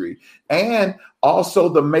industry and also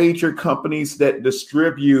the major companies that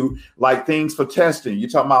distribute like things for testing. You're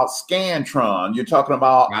talking about Scantron. You're talking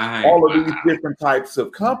about all of these different types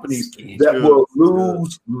of companies that will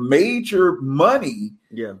lose major money.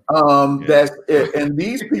 That's and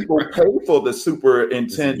these people pay for the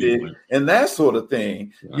superintendent and that sort of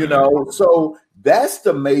thing, you know. So that's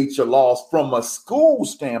the major loss from a school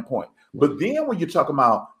standpoint. But then when you're talking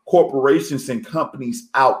about corporations and companies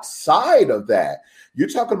outside of that, you're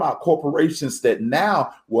talking about corporations that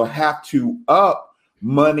now will have to up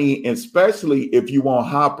money, especially if you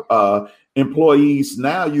want employees.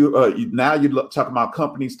 Now you're talking about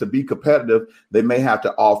companies to be competitive. They may have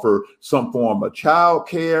to offer some form of child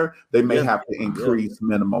care. They may have to increase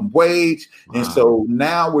minimum wage. And so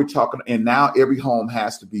now we're talking, and now every home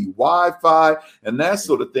has to be Wi-Fi and that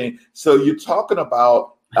sort of thing. So you're talking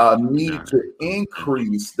about need to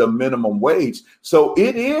increase the minimum wage. So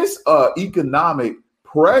it is economic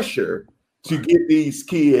pressure to get these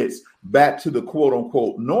kids back to the quote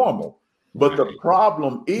unquote normal. But the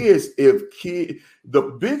problem is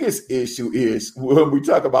the biggest issue is when we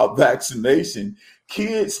talk about vaccination,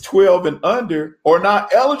 kids 12 and under are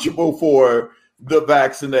not eligible for the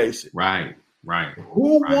vaccination.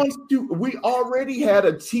 Who wants to? We already had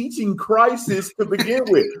a teaching crisis to begin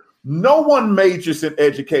with. No one majors in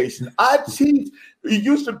education. I teach. It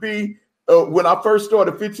used to be when I first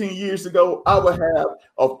started 15 years ago, I would have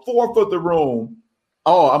a fourth of the room.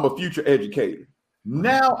 Oh, I'm a future educator.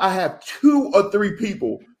 Now I have 2 or 3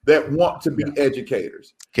 people that want to be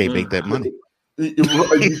educators. Can't make that money.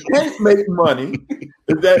 You can't make money.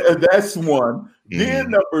 That's one.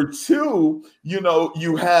 Then number 2, you know,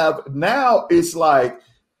 you have now it's like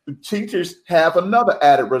teachers have another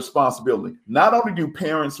added responsibility. Not only do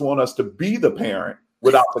parents want us to be the parent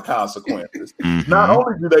without the consequences, not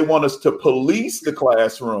only do they want us to police the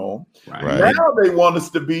classroom, now they want us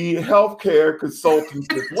to be healthcare consultants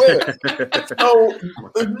as well.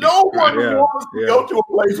 So no one wants to go to a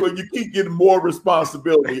place where you keep getting more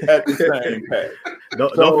responsibility at the same pay.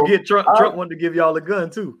 Don't forget Trump wanted to give y'all a gun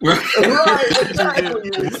too. Exactly.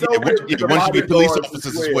 You want to be police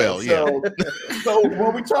officers as well. So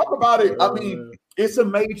when we talk about it, I mean, it's a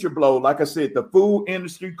major blow. Like I said, the food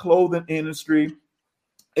industry, clothing industry,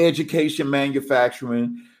 education,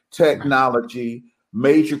 manufacturing, technology,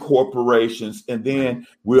 major corporations, and then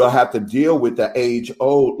we'll have to deal with the age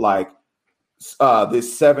old, like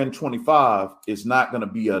this 725 is not going to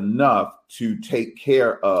be enough to take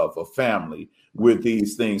care of a family with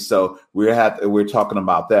these things. So we're talking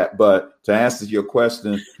about that. But to answer your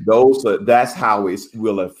question, that's how it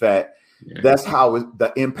will affect. That's how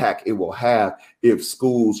the impact it will have if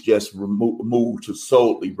schools just move to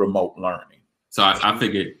solely remote learning. So I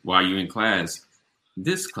figured while you're in class,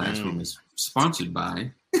 this classroom is sponsored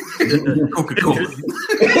by Coca-Cola.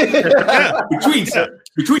 Between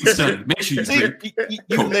study, make sure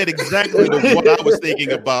you led exactly to what I was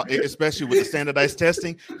thinking about, especially with the standardized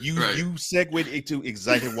testing. You segued into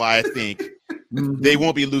exactly why I think they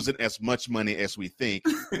won't be losing as much money as we think,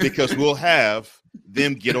 because we'll have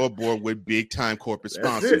them get on board with big time corporate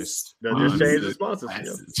sponsors. They'll just change the sponsorship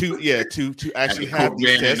to actually have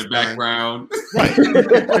these tests in the background. Right.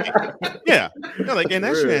 And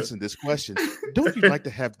actually answering this question, don't you like to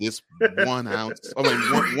have this 1 ounce, I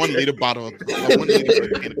mean 1 liter bottle of 1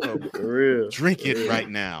 liter Coke? Drink it right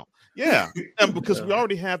now. Yeah, because we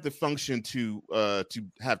already have the function to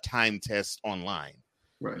have time tests online.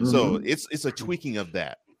 Right. So it's a tweaking of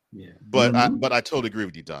that. Yeah. But I totally agree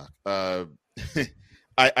with you, Doc. I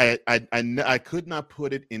could not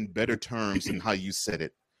put it in better terms than how you said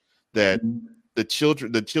it. That the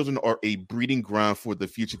children are a breeding ground for the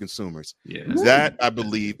future consumers. Yeah. That I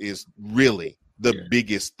believe is really the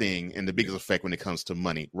biggest thing and the biggest effect when it comes to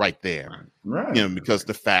money right there. Right. You know, because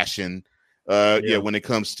the fashion, when it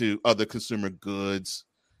comes to other consumer goods,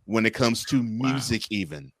 when it comes to music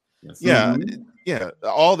even. Yes.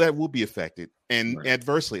 All that will be affected and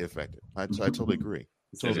adversely affected. I totally agree.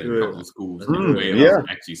 It says Oh, that a good. couple of schools Yeah.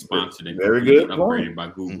 actually sponsored and Very completely good upgraded point. by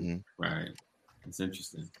Google. Mhm. Right. That's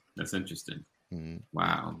interesting. Mhm.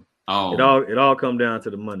 Wow. Oh, It all come down to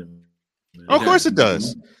the money. Man. Of course it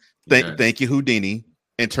does. It does. Thank you, Houdini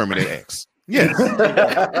and Terminator X. Yes.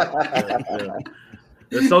 Yeah.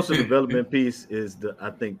 The social development piece is I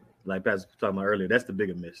think, like Pastor was talking about earlier, that's the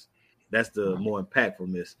bigger miss. That's the more impactful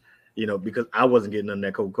miss. Because I wasn't getting none of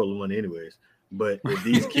that Coca-Cola money anyways. But if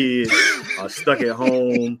these kids are stuck at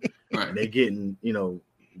home and they getting,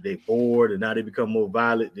 they bored and now they become more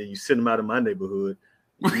violent, then you send them out of my neighborhood.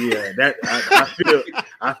 Yeah, that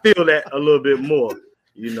I feel that a little bit more.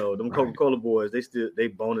 Them Coca-Cola boys, they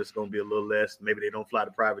bonus gonna be a little less. Maybe they don't fly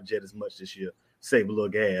the private jet as much this year, save a little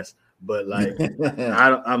gas. But like,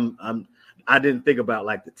 I didn't think about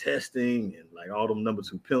like the testing and like all them number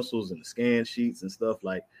 2 pencils and the scan sheets and stuff.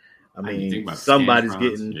 Like, I mean, somebody's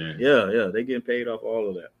getting they getting paid off all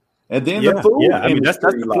of that. And then the food. I mean, that's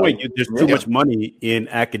the point. There's too much money in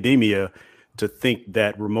academia to think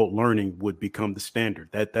that remote learning would become the standard.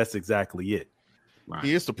 That's exactly it. Right.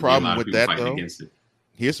 Here's the problem with that, though.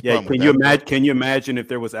 Here's the problem. Can you imagine if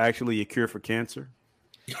there was actually a cure for cancer?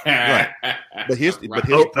 Right. But here's the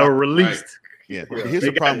released. Yeah. But here's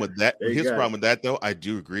the problem with that. Here's the problem with that, though. I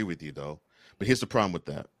do agree with you, though. But here's the problem with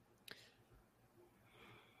that.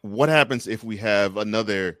 What happens if we have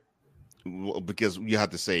another? Because you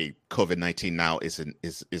have to say COVID-19 now is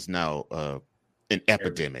now an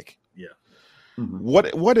epidemic. Yeah. Mm-hmm.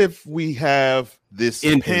 What if we have this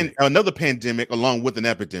another pandemic along with an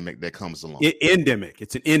epidemic that comes along? Endemic.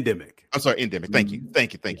 It's an endemic. I'm sorry, endemic. Thank you,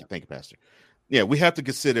 Pastor. Yeah, we have to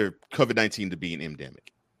consider COVID-19 to be an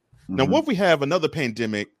endemic. Mm-hmm. Now, what if we have another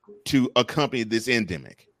pandemic to accompany this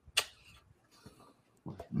endemic?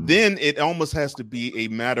 Then it almost has to be a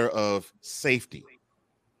matter of safety.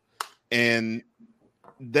 And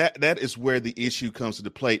that is where the issue comes to the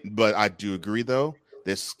plate. But I do agree, though,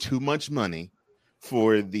 there's too much money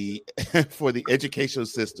for the educational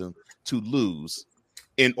system to lose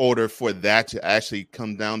in order for that to actually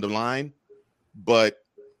come down the line. But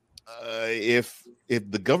if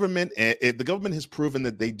the government has proven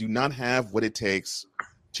that they do not have what it takes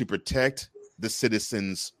to protect the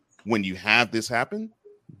citizens when you have this happen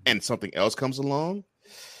and something else comes along,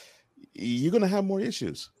 you're going to have more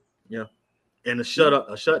issues. Yeah. And a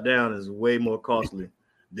shutdown is way more costly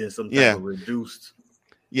than some type of reduced.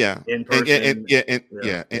 Yeah. In person.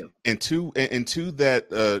 And to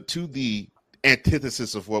the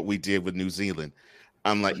antithesis of what we did with New Zealand,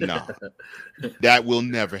 I'm like, no, that will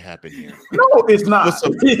never happen here. No, it's not. It's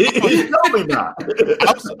totally not.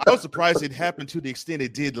 I was surprised it happened to the extent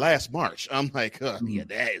it did last March. I'm like, that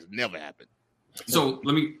has never happened. So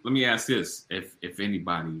let me ask this: if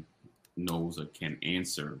anybody knows or can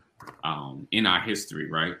answer, in our history,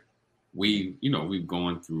 right? We've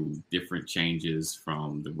gone through different changes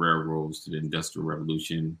from the railroads to the Industrial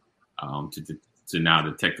Revolution, to now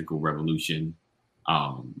the technical revolution.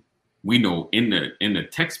 We know in the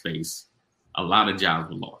tech space, a lot of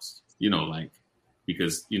jobs were lost.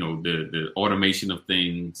 Because the automation of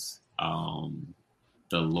things,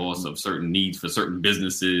 the loss of certain needs for certain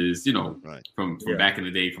businesses, from back in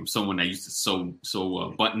the day, from someone that used to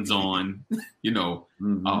sew buttons on,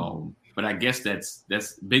 but I guess that's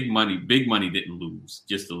big money. Big money didn't lose,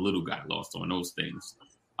 just a little got lost on those things.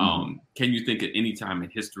 Can you think at any time in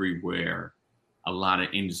history where a lot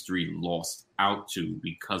of industry lost out to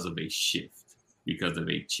because of a shift, because of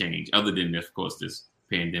a change, other than, of course, this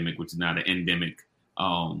pandemic, which is not an endemic?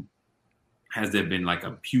 Has there been like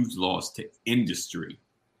a huge loss to industry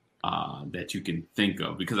that you can think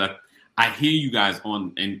of? Because I hear you guys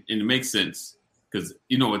and it makes sense, because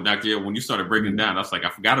what, Dr. L, when you started breaking it down, I was like, I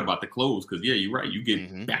forgot about the clothes, because you're right, you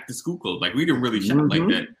get back to school clothes. Like, we didn't really shop like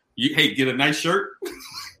that. Get a nice shirt.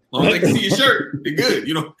 As long as they can see your shirt, they're good.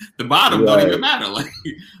 The bottom don't even matter.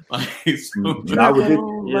 Easter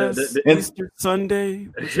Sunday.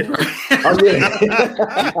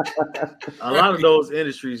 A lot of those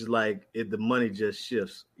industries, the money just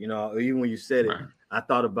shifts. Even when you said it, I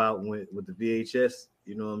thought about with the VHS.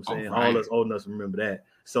 You know what I'm saying? All us old enough remember that.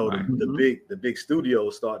 So the big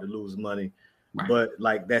studios start to lose money. Right. But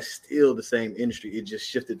that's still the same industry. It just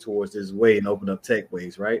shifted towards this way and opened up tech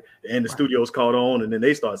ways, right? And the studios caught on, and then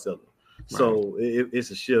they start selling. Right. So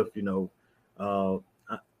it's a shift,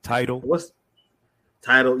 Tidal. What's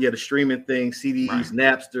Tidal? Yeah, the streaming thing, CDs,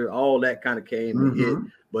 Napster, all that kind of came and hit,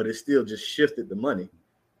 but it still just shifted the money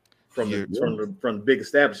from the big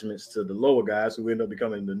establishments to the lower guys who end up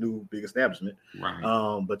becoming the new big establishment. Right.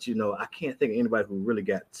 But I can't think of anybody who really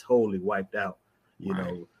got totally wiped out.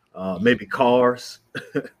 maybe cars,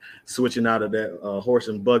 switching out of that horse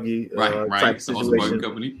and buggy type situation.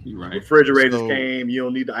 Right. Refrigerators came. You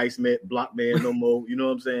don't need the ice block man no more. You know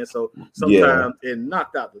what I'm saying? So sometimes it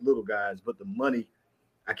knocked out the little guys, but the money.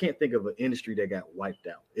 I can't think of an industry that got wiped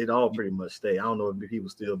out. It all pretty much stayed. I don't know if people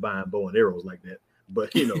still buying bow and arrows like that,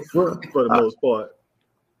 but for the most part.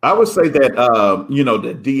 I would say that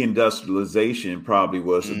the deindustrialization probably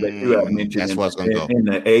was that you have mentioned in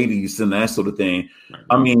the 80s and that sort of thing.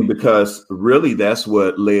 I mean, because really that's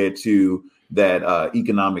what led to that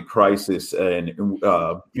economic crisis and and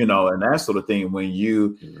that sort of thing. When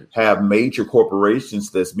you have major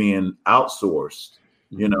corporations that's being outsourced,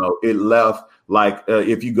 it left. Like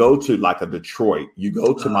if you go to like a Detroit, you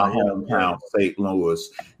go to my hometown, St. Louis,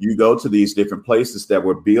 you go to these different places that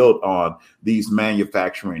were built on these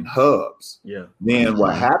manufacturing hubs. Yeah. Then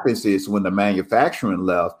what happens is when the manufacturing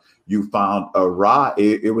left, you found a rise.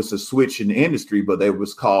 It was a switch in the industry, but it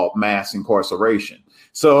was called mass incarceration.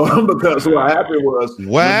 So because what happened was when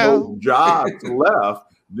those jobs left,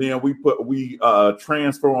 then we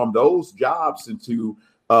transformed those jobs into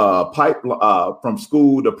from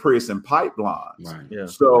school to prison pipelines. Right. Yeah.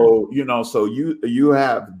 So so you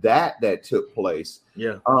have that took place.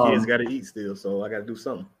 Yeah. Kids got to eat still, so I got to do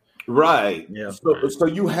something. Right. Yeah. So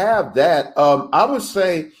you have that. I would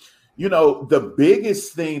say, the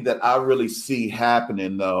biggest thing that I really see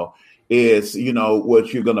happening though is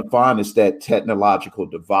what you're going to find is that technological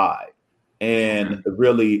divide, and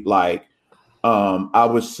really like I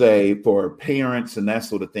would say for parents and that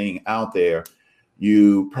sort of thing out there.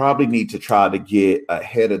 You probably need to try to get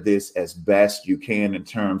ahead of this as best you can in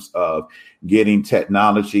terms of getting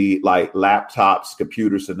technology like laptops,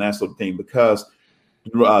 computers, and that sort of thing, because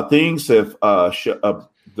things have the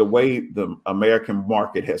way the American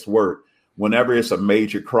market has worked. Whenever it's a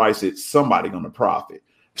major crisis, somebody's going to profit.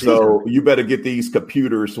 So you better get these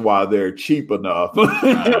computers while they're cheap enough.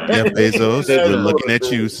 Yeah, Bezos, we're looking at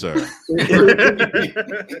you, sir. Because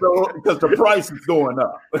the price is going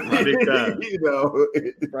up. The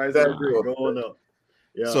price is going up.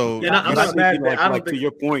 Yeah. So, and I'm not mad that to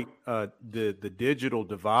your point, the digital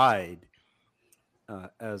divide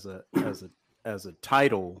as a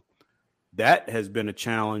title that has been a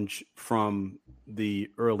challenge from the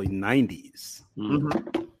early 90s,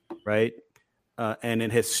 right? And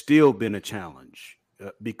it has still been a challenge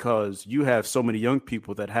because you have so many young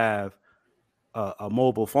people that have a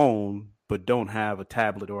mobile phone but don't have a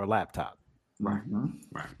tablet or a laptop.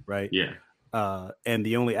 Right. Yeah. And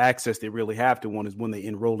the only access they really have to one is when they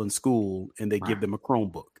enroll in school and they give them a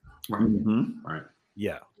Chromebook. Right.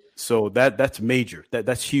 Yeah. So that's major.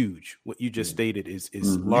 That's huge. What you just stated is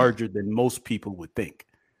larger than most people would think.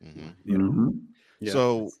 Yeah.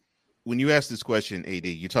 So when you ask this question, AD,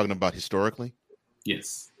 you're talking about historically?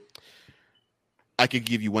 Yes. I could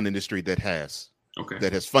give you one industry that has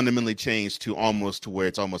fundamentally changed to where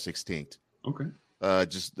it's almost extinct. Okay.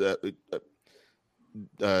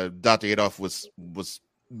 Dr. Adolph was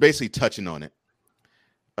basically touching on it.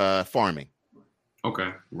 Farming.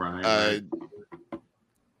 Okay. Right.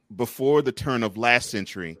 Before the turn of last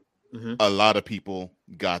century, a lot of people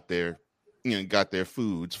got their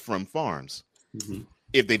foods from farms.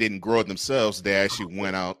 If they didn't grow it themselves, they actually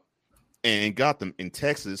went out and got them. In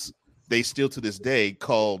Texas, they still to this day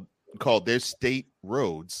called their state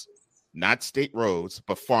roads, not state roads,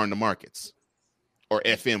 but farm to markets, or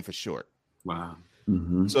FM for short. Wow.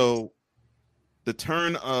 So the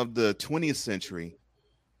turn of the 20th century,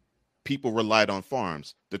 people relied on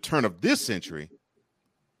farms. The turn of this century,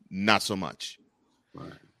 not so much.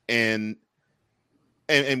 Right. And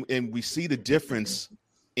we see the difference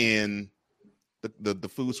in the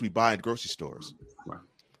foods we buy at grocery stores. Right.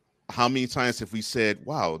 How many times have we said,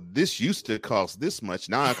 wow, this used to cost this much,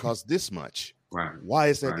 now it costs this much? Right. Why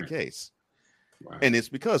is that the case? Right. And it's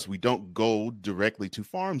because we don't go directly to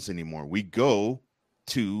farms anymore. We go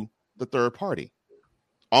to the third party.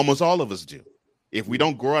 Almost all of us do. If we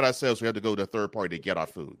don't grow it ourselves, we have to go to a third party to get our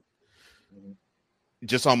food.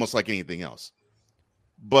 Just almost like anything else.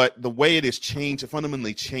 But the way it has changed, it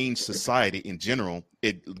fundamentally changed society in general.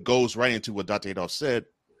 It goes right into what Dr. Adolph said.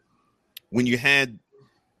 When you had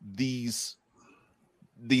these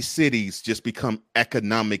cities just become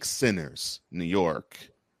economic centers, New York,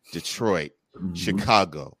 Detroit,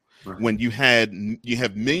 Chicago, when you have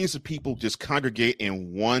millions of people just congregate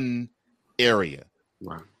in one area,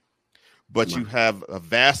 but you have a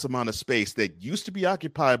vast amount of space that used to be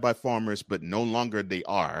occupied by farmers, but no longer they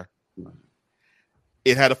are.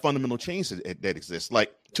 It had a fundamental change that exists,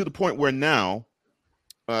 like to the point where now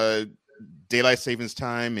daylight savings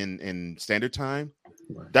time and standard time,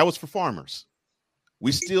 that was for farmers.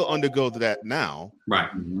 We still undergo that now. Right.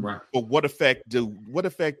 Right. But what effect do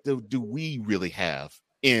we really have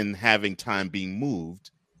in having time being moved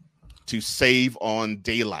to save on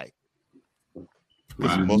daylight?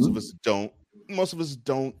 Because most of us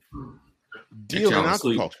don't deal in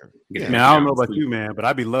agriculture. Yeah. Man, I don't know about you, man, but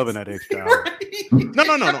I be loving that extra hour.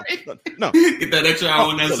 No. Get that extra hour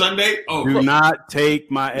on that Sunday. Oh, do not take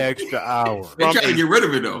my extra hour. They're trying to get rid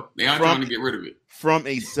of it, though. They are trying to get rid of it. From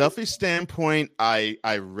a selfish standpoint, I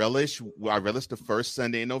relish the first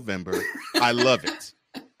Sunday in November. I love it.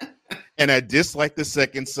 And I dislike the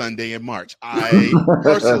second Sunday in March. I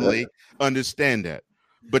personally understand that.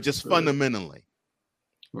 But just fundamentally,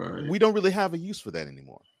 we don't really have a use for that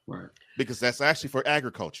anymore. Right. Because that's actually for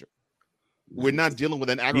agriculture. We're not dealing with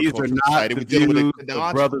an agricultural society. We're dealing with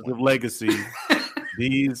the Brothers of Legacy.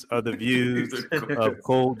 These are the views of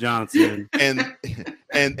Cole Johnson, and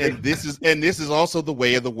this is also the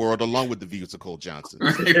way of the world, along with the views of Cole Johnson.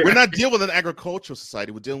 We're not dealing with an agricultural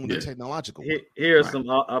society; we're dealing with a technological. Here are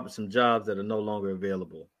some jobs that are no longer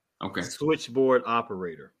available. Okay, switchboard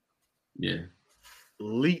operator. Yeah,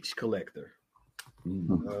 leech collector.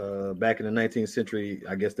 Back in the 19th century,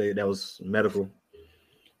 I guess that was medical.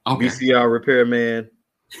 Okay. VCR repairman,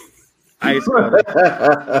 ice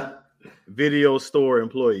cutter. Video store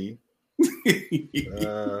employee,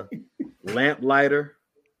 lamp lighter.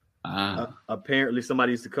 Apparently,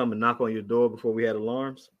 somebody used to come and knock on your door before we had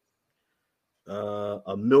alarms.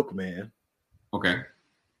 A milkman. Okay.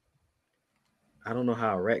 I don't know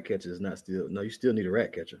how a rat catcher is not still. No, you still need a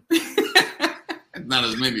rat catcher. Not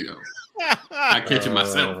as many though. I catch it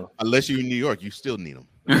myself. Unless you're in New York, you still need them.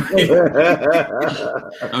 Don't do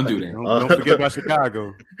that. Don't forget about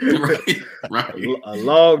Chicago. Right. A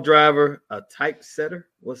log driver, a typesetter.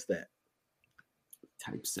 What's that?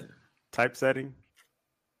 Typesetting.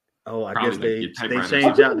 Oh, I Probably guess they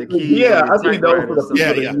change out the keys. Yeah, I think those were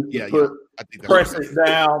the people I think press it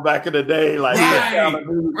down back in the day, like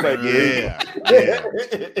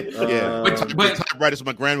But typewriters,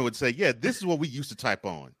 my grandma would say, "Yeah, this is what we used to type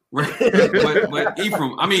on." Right. But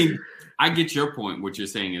Ephraim, I mean, I get your point, what you're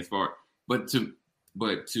saying as far, but to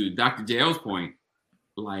Dr. JL's point,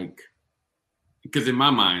 like, because in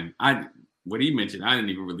my mind, what he mentioned, I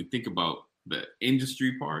didn't even really think about the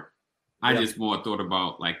industry part. I just more thought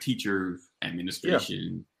about like teachers,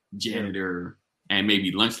 administration, janitor, and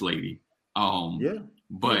maybe lunch lady.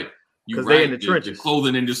 But you're right, in the trenches. The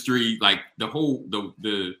clothing industry, like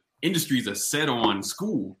the industries are set on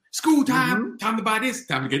school time, time to buy this,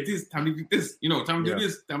 time to get this, time to do this, time to do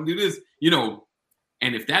this, time to do this,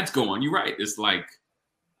 and if that's going, you're right. It's like,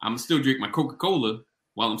 I'm still drink my Coca-Cola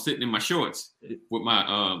while I'm sitting in my shorts with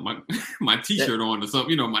my my t-shirt on or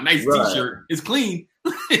something, my nice t-shirt is clean.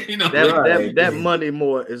 That money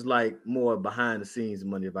more is like more behind the scenes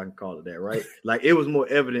money, if I can call it that, right? Like it was more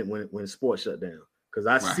evident when sports shut down. Because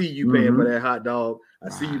I see you paying for that hot dog. I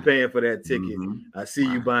see you paying for that ticket. I see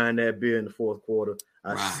you buying that beer in the fourth quarter.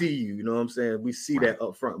 I see you, you know what I'm saying? We see that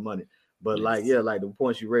upfront money. But like the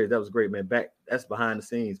points you raised, that was great, man. That's behind the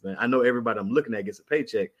scenes, man. I know everybody I'm looking at gets a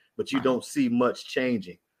paycheck, but you don't see much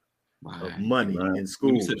changing of money in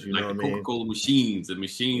schools. You know what I mean? Coca-Cola machines, the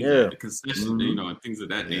concession, and things of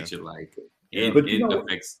that nature. Like it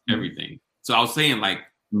affects everything. So I was saying, like,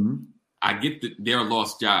 I get that there are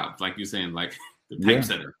lost jobs, like you're saying, like the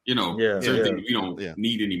typesetter, certain things we don't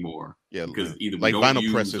need anymore. Yeah, because either we like don't vinyl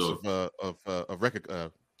use presses of record,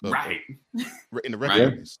 in the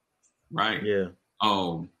record. Right. Yeah.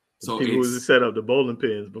 So people was set up the bowling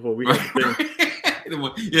pins before we had the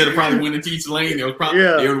thing. They probably went into each lane. They were probably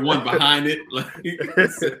they were the one behind it.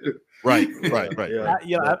 Right.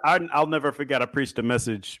 Yeah. I'll never forget. I preached a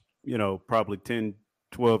message, probably 10,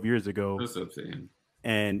 12 years ago. That's what I'm saying.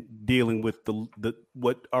 And dealing with the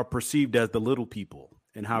what are perceived as the little people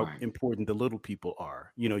and how important the little people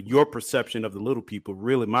are. Your perception of the little people,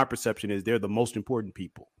 really, my perception is they're the most important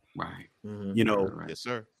people. Right. Yes,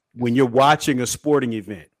 sir. When you're watching a sporting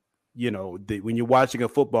event, when you're watching a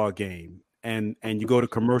football game and you go to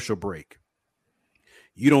commercial break,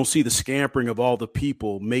 you don't see the scampering of all the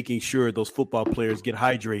people making sure those football players get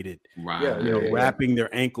hydrated, wrapping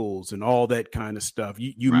their ankles and all that kind of stuff.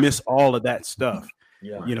 You miss all of that stuff.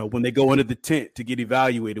 When they go into the tent to get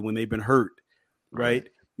evaluated when they've been hurt, right?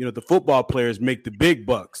 The football players make the big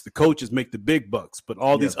bucks, the coaches make the big bucks, but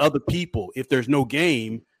all these other people, if there's no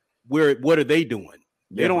game, what are they doing?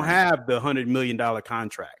 They don't have the $100 million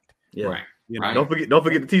contract. Yeah. Right. Don't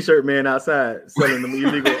forget the t-shirt man outside selling them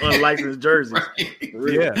illegal unlicensed jerseys.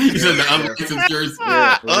 Yeah. You said the unlicensed jerseys.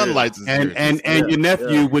 Unlicensed jerseys. And your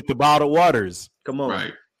nephew with the bottled waters. Come on.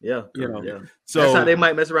 Right. Yeah. So that's how they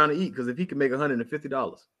might mess around and eat, because if he can make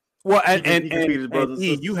 $150. Well, and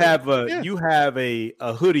you have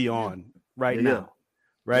a hoodie on right now,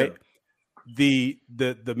 right?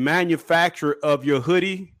 Yeah. The manufacturer of your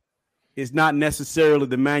hoodie is not necessarily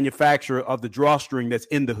the manufacturer of the drawstring that's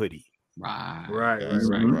in the hoodie. Right.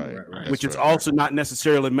 Which is also not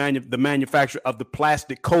necessarily the manufacturer of the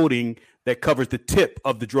plastic coating that covers the tip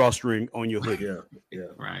of the drawstring on your hoodie.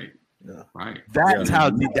 Right.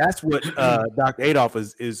 That's what Dr. Adolph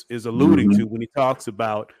is alluding to when he talks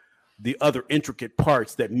about the other intricate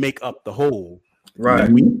parts that make up the whole, right?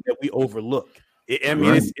 That we overlook.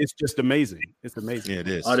 It's just amazing. It's amazing. Yeah, it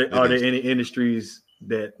is. Are there any industries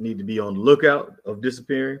that need to be on the lookout of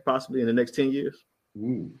disappearing possibly in the next 10 years?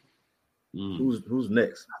 Who's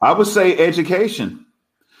next? I would say education.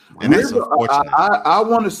 And that's unfortunate. I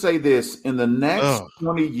want to say this: in the next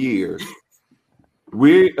 20 years,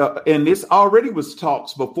 we and this already was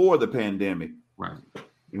talks before the pandemic. Right.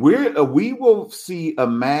 We will see a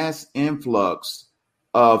mass influx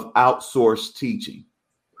of outsourced teaching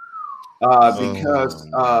because,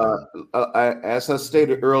 as I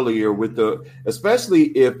stated earlier, especially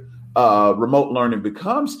if remote learning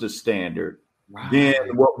becomes the standard,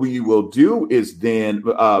 then what we will do is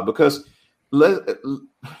because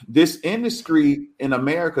this industry in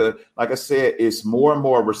America, like I said, is more and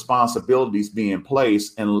more responsibilities being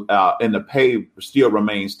placed, and the pay still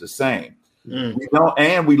remains the same.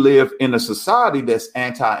 We live in a society that's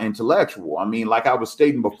anti-intellectual. I mean, like I was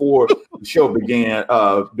stating before the show began,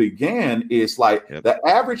 it's like the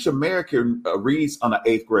average American reads on an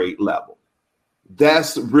 8th grade level.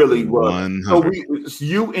 That's really what. So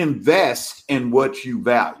you invest in what you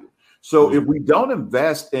value. So if we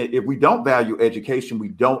don't value education, we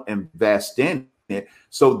don't invest in it.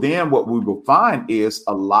 So then what we will find is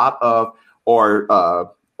a lot of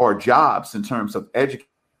our jobs in terms of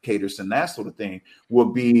educators and that sort of thing will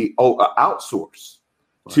be outsourced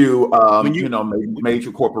to maybe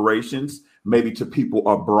major corporations, maybe to people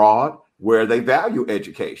abroad where they value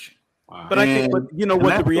education. But I think, what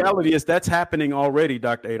the reality is, that's happening already,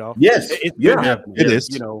 Dr. Adolph. Yes, it is.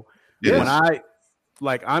 When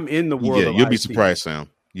I'm in the world of you'll IT. be surprised, Sam.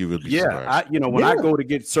 You will be surprised. When I go to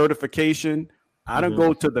get certification, I don't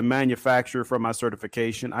go to the manufacturer for my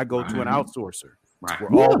certification. I go to an outsourcer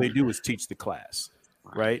where all they do is teach the class.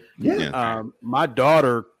 Right. Yeah. My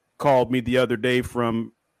daughter called me the other day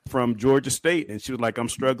from Georgia State, and she was like, I'm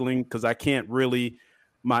struggling because I can't really.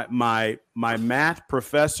 My math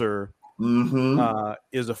professor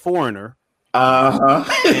is a foreigner.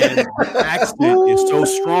 And the accent is so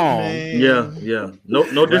strong. Yeah.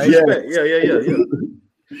 No disrespect.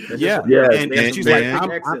 Yeah. And she's like,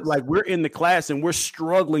 I'm like, we're in the class and we're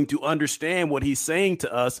struggling to understand what he's saying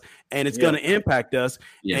to us, and it's going to impact us.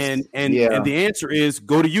 Yes. And the answer is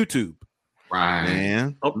go to YouTube. Right,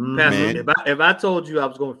 man. Pastor, if I told you I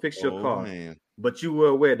was going to fix your car, but you were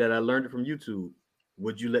aware that I learned it from YouTube,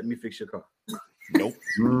 would you let me fix your car? Nope.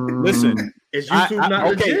 Listen, is YouTube not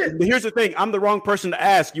legit? But here's the thing: I'm the wrong person to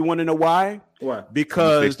ask. You want to know why? Why?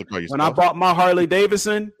 Because when I bought my Harley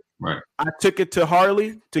Davidson, I took it to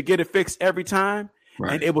Harley to get it fixed every time,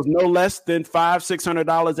 and it was no less than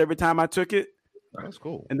 $500-$600 every time I took it. That's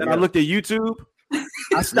cool. And then I looked at YouTube.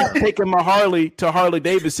 I stopped taking my Harley to Harley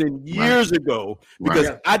Davidson years ago because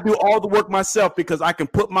I do all the work myself, because I can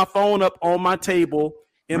put my phone up on my table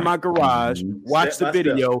in my garage, watch the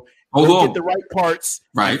video, get the right parts,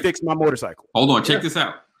 and fix my motorcycle. Hold on, check this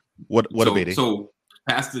out. What a baby. So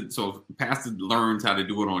Pastor learns how to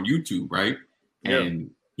do it on YouTube, right?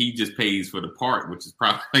 And he just pays for the part, which is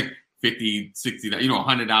probably like $50, $60,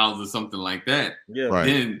 $100 or something like that. Yeah. Right.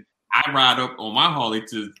 Then I ride up on my Harley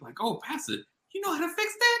to like, oh, Pastor, you know how to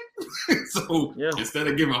fix that? So instead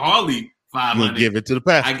of giving Harley $500, give it to the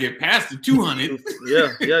pastor. I give Pastor $200.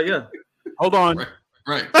 Yeah. Hold on.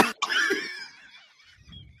 Right.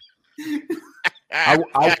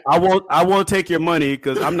 I won't take your money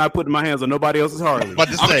because I'm not putting my hands on nobody else's Harley. But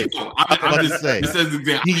to say, this is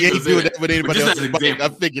example. He ain't doing that with anybody else. I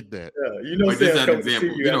figured that. This is an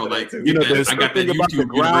example. There's something about the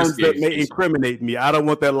grounds that may incriminate me. I don't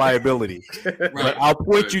want that liability. But I'll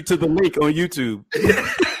point you to the link on YouTube.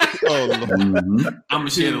 I'm gonna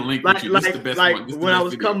share the link with you. This is the best one. When I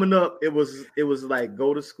was coming up, it was like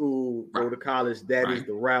go to school, go to college. That is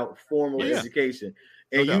the route, formal education.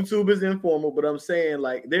 And YouTube is informal, but I'm saying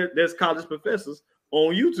like there's college professors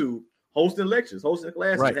on YouTube hosting lectures, hosting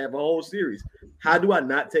classes, have a whole series. How do I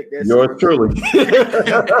not take that? Yours truly.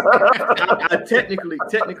 I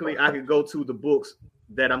technically, I could go to the books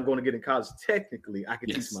that I'm going to get in college. Technically, I can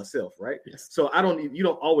teach myself, right? Yes. So you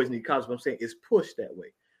don't always need college, but I'm saying it's pushed that way.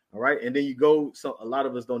 All right. And then you go, so a lot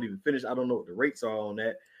of us don't even finish. I don't know what the rates are on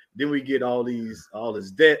that, then we get all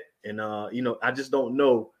this debt, and I just don't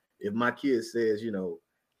know if my kid says,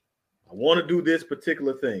 I want to do this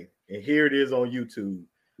particular thing, and here it is on YouTube.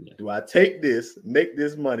 Yeah. Do I take this, make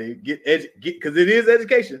this money, get because it is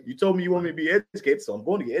education. You told me you want me to be educated, so I'm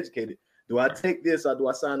going to get educated. Do I take this, or do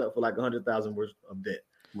I sign up for like 100,000 worth of debt?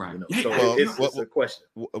 Right. So it's a question.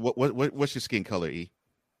 What's your skin color, E?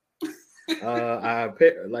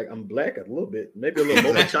 I'm black a little bit, maybe a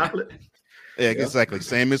little more chocolate. Yeah, exactly.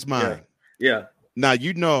 Same as mine. Yeah. Now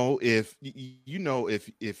if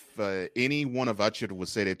any one of our children would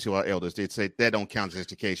say that to our elders, they'd say that don't count as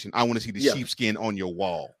education. I want to see the sheepskin on your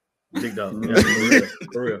wall. Big dog. Yeah,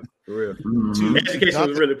 for real. Mm-hmm. Education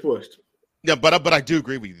was really pushed. Yeah, but I do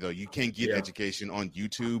agree with you though. You can get education on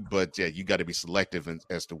YouTube, but you got to be selective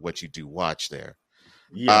as to what you do watch there.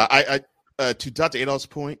 Yeah. I to Dr. Adolph's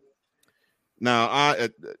point. Now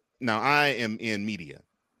I am in media,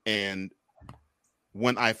 and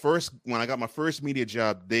when I got my first media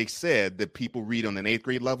job, they said that people read on an 8th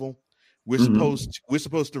grade level. We're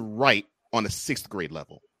supposed to write on a 6th grade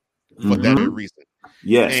level for that very reason.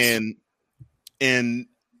 Yes, and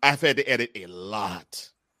I've had to edit a lot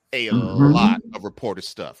of reporter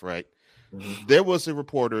stuff. Right, there was a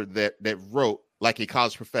reporter that wrote like a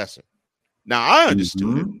college professor. Now I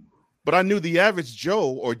understood it, but I knew the average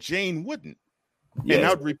Joe or Jane wouldn't. Yes. And I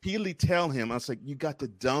would repeatedly tell him, I was like, you got to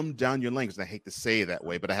dumb down your language. And I hate to say it that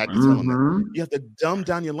way, but I had to tell him that. You have to dumb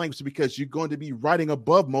down your language because you're going to be writing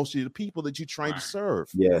above most of the people that you're trying to serve.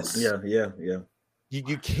 Yes. Yeah.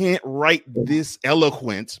 You can't write this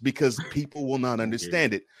eloquent because people will not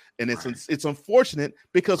understand it. And it's unfortunate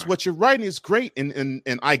because what you're writing is great and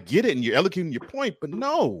I get it and you're elocuting your point, but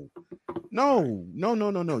no.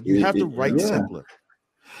 You have to write simpler.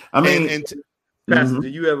 I mean, Pastor, do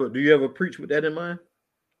you ever preach with that in mind?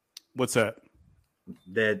 What's that?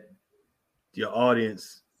 That your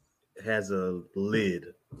audience has a lid.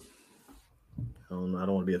 I don't want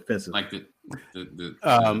to be offensive. Like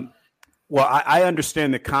well, I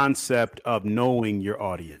understand the concept of knowing your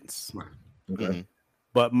audience. Right. Okay.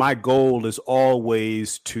 But my goal is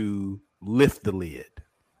always to lift the lid,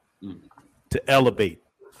 to elevate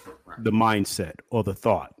the mindset or the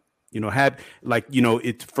thought.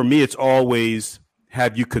 For me, it's always,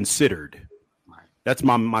 have you considered? That's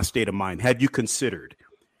my state of mind. Have you considered?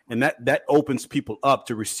 And that opens people up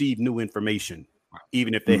to receive new information,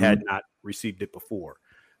 even if they had not received it before.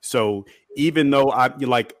 So even though I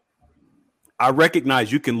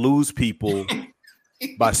recognize you can lose people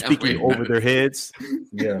by speaking over their heads.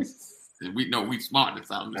 Yes. We know we smart this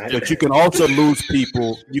out. But you can also lose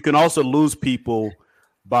people. You can also lose people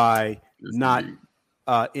by not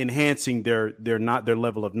enhancing their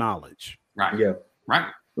level of knowledge. Right. Yeah.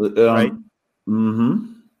 Right. Right.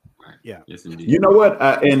 Mm-hmm. Right. Yeah. Yes, indeed. You know what?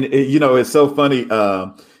 It's so funny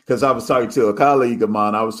because I was talking to a colleague of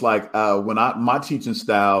mine. I was like, my teaching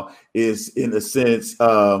style is, in a sense,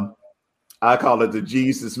 I call it the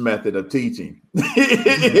Jesus method of teaching.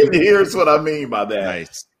 Here's what I mean by that.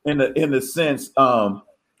 Nice. In the sense,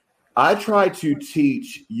 I try to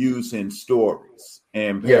teach using stories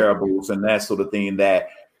and parables and that sort of thing that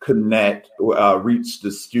reach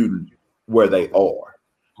the student where they are.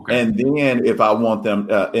 Okay. And then if I want them,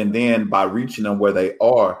 and then by reaching them where they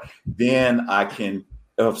are, then I can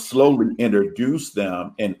slowly introduce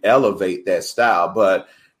them and elevate that style. But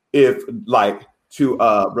if, like, to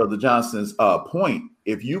Brother Johnson's point,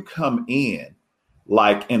 if you come in,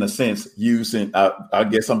 like, in a sense, using, I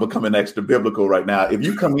guess I'm becoming extra biblical right now. If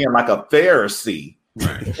you come in like a Pharisee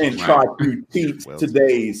and try to teach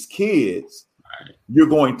today's kids, you're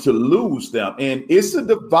going to lose them. And it's a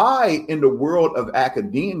divide in the world of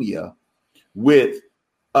academia with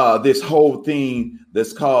this whole thing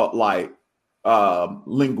that's called like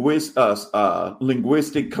linguistic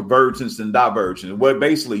convergence and divergence, where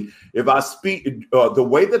basically if I speak the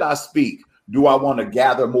way that I speak, do I want to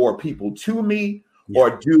gather more people to me,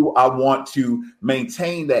 or do I want to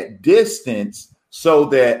maintain that distance so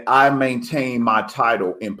that I maintain my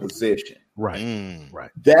title and position? Right. Right.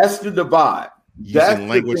 That's the divide. Using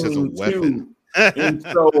language as a weapon.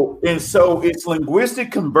 and so it's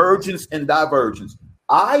linguistic convergence and divergence.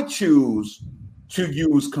 I choose to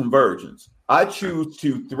use convergence. I choose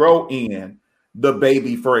to throw in the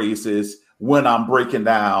baby phrases when I'm breaking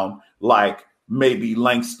down, like maybe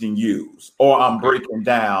Langston Hughes, or I'm breaking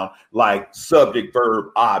down like subject,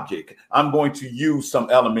 verb, object. I'm going to use some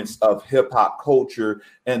elements of hip hop culture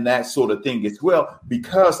and that sort of thing as well,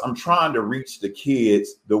 because I'm trying to reach the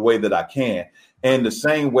kids the way that I can. And the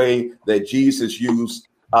same way that Jesus used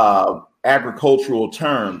agricultural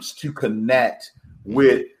terms to connect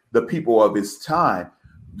with the people of his time,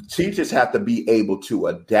 teachers have to be able to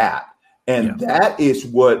adapt. And that is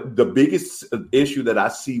what the biggest issue that I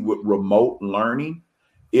see with remote learning.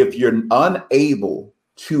 If you're unable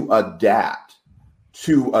to adapt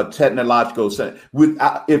to a technological setting,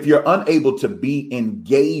 if you're unable to be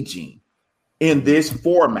engaging in this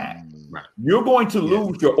format, you're going to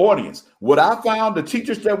lose your audience. What I found, the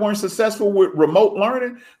teachers that weren't successful with remote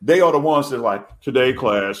learning, they are the ones that like, today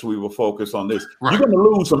class, we will focus on this. You're going to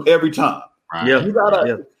lose them every time. You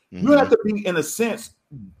gotta, you have to be, in a sense,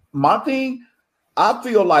 my thing, I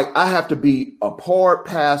feel like I have to be a part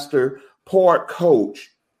pastor, part coach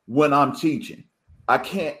when I'm teaching.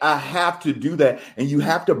 I have to do that. And you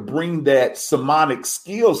have to bring that semantic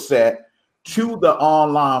skill set to the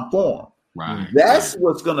online form. That's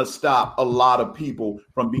what's going to stop a lot of people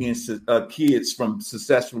from being kids from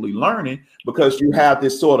successfully learning, because you have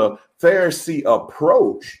this sort of Pharisee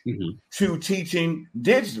approach to teaching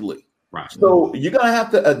digitally. So you're going to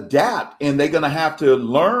have to adapt, and they're going to have to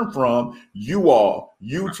learn from you all,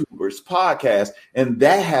 YouTubers, podcasts, and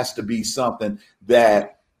that has to be something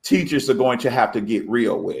that teachers are going to have to get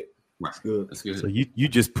real with. That's good. That's good. So you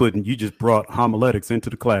just brought homiletics into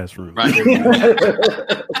the classroom.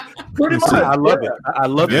 Pretty much. I love it. I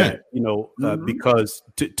love that. Because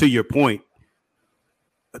to your point,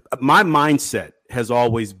 my mindset has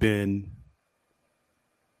always been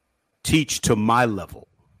teach to my level.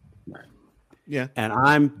 Yeah. And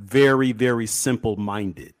I'm very, very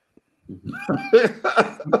simple-minded.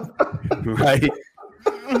 Right?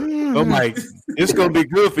 I'm like, it's gonna be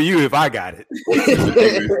good for you if I got it.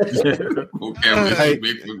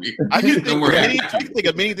 I can think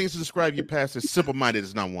of many things to describe you, Pastor. Simple-minded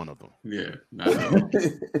is not one of them. Yeah.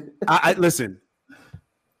 I listen.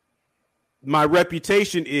 My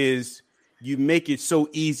reputation is you make it so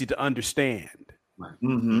easy to understand.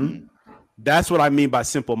 That's what I mean by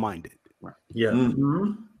simple-minded. Right?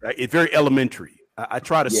 It's very elementary. I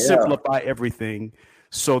try to simplify everything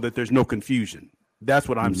so that there's no confusion. That's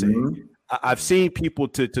what I'm saying. I've seen people,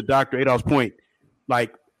 to Dr. Adolph's point,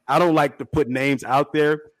 like, I don't like to put names out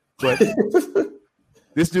there, but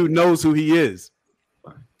this dude knows who he is.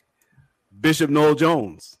 Bishop Noel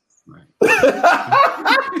Jones.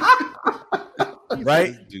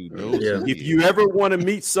 Right? If you ever want to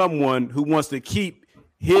meet someone who wants to keep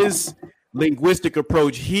his linguistic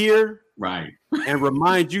approach here, and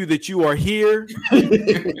remind you that you are here,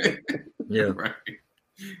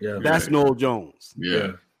 that's Noel Jones.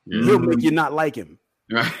 He'll make you not like him.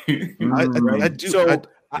 I do. So,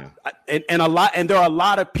 and there are a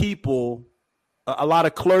lot of people, a lot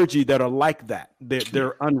of clergy that are like that.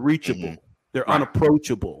 They're unreachable. They're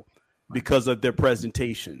unapproachable because of their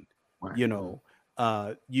presentation. You're more.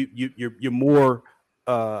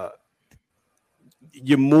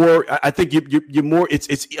 I think you're more.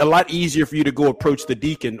 It's a lot easier for you to go approach the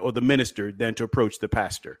deacon or the minister than to approach the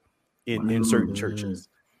pastor in certain churches.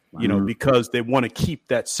 Because they want to keep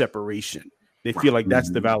that separation. They feel like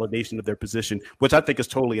that's the validation of their position, which I think is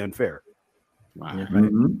totally unfair. But it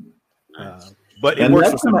works.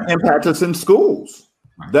 That's going to impact us in schools.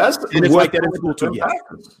 It's like that in school too.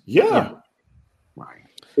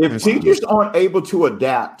 If teachers aren't able to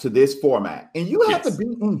adapt to this format, and you have to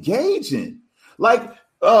be engaging. Like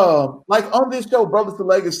on this show, Brothers to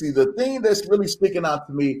Legacy, the thing that's really sticking out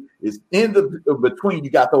to me is in the between, you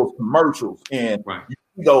got those commercials and you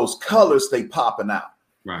see those colors they popping out.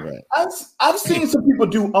 I've seen some people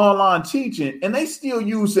do online teaching and they still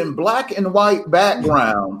using black and white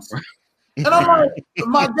backgrounds. And I'm like,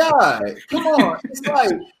 my God, come on. It's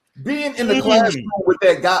like being in the classroom with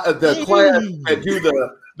that guy, the class that do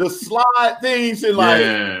the slide things and like,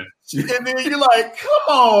 and then you're like, come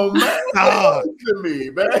on, man. To me,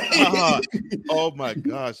 man. Oh my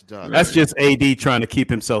gosh, John. That's just AD trying to keep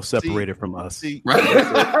himself separated from us.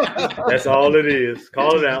 That's all it is.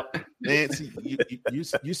 Call it out. Nancy,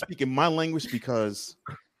 you speak in my language because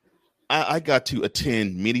I got to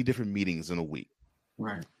attend many different meetings in a week.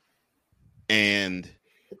 And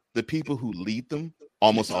the people who lead them,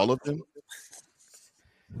 almost all of them,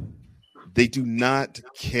 they do not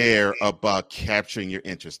care about capturing your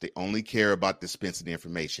interest. They only care about dispensing the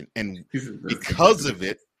information. And because of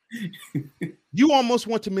it, you almost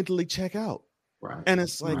want to mentally check out. And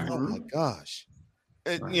it's like, oh my gosh.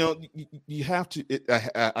 You have to,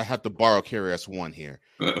 I have to borrow KRS-One here.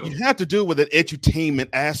 You have to do with an edutainment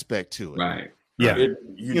aspect to it. You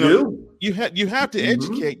have to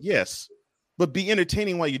educate, yes, but be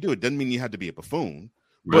entertaining while you do it. Doesn't mean you have to be a buffoon.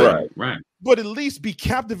 But at least be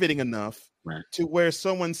captivating enough to where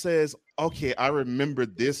someone says, okay, I remember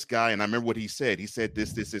this guy and I remember what he said. He said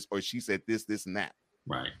this, or she said this, and that.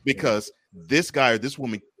 Because this guy or this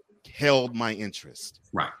woman held my interest.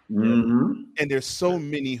 Right. Mm-hmm. And there's so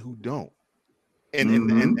many who don't.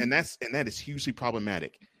 And that is hugely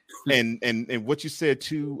problematic. And what you said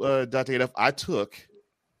too, Dr. Adolf, I took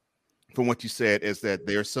from what you said is that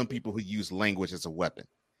there are some people who use language as a weapon.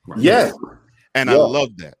 Right. Yes. And I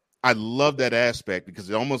love that. I love that aspect because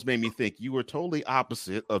it almost made me think you were totally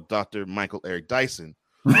opposite of Dr. Michael Eric Dyson.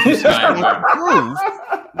 Who's prove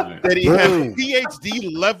that he has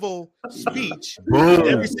PhD level speech in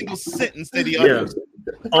every single sentence that he utters.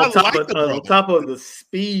 On top of the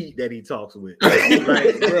speed that he talks with. Like,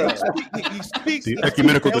 he speaks the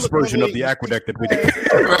ecumenical dispersion of the aqueduct that we did.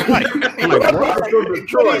 Wait a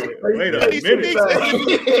minute. But he speaks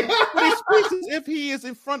as if he is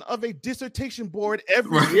in front of a dissertation board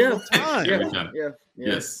every single time.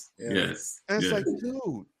 Yes. And it's like,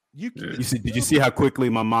 dude. Did you see how quickly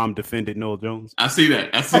my mom defended Noel Jones? I see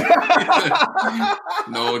that.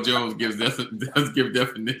 Noel Jones does give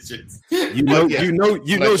definitions. You know,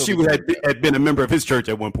 she had been a member of his church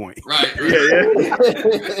at one point. Right.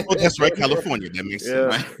 Oh, that's right, California. That makes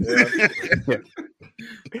sense. Right?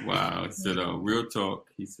 Wow. So real talk.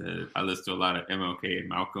 He said I listened to a lot of MLK and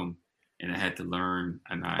Malcolm, and I had to learn.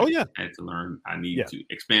 And I had to learn. I need to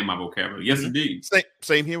expand my vocabulary. Yes, indeed.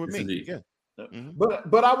 Same here with me. Indeed. Yeah. Mm-hmm.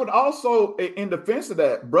 But I would also, in defense of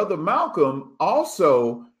that, Brother Malcolm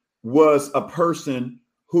also was a person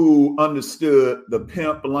who understood the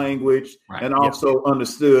pimp language and also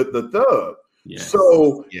understood the thug. Yes.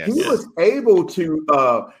 So he was able to,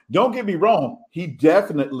 don't get me wrong, he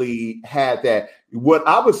definitely had that. What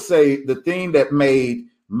I would say, the thing that made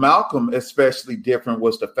Malcolm especially different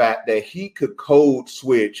was the fact that he could code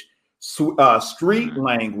switch street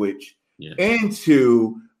language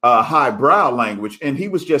into highbrow language, and he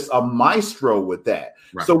was just a maestro with that.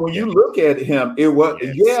 Right. So when you look at him, it was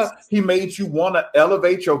he made you want to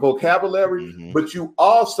elevate your vocabulary, but he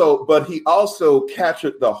also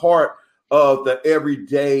captured the heart of the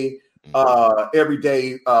everyday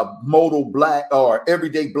modal black or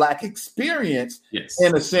everyday black experience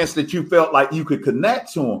in a sense that you felt like you could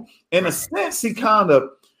connect to him. In a sense, he kind of,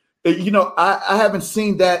 I haven't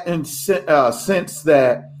seen that in since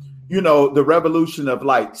that. The revolution of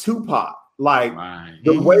like Tupac, like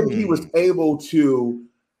the way he was able to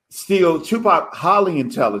steal Tupac, highly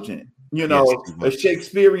intelligent, a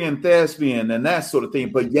Shakespearean thespian and that sort of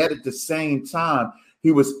thing. But yet at the same time,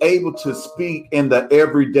 he was able to speak in the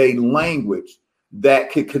everyday language that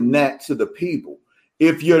could connect to the people.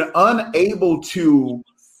 If you're unable to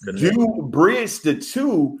bridge the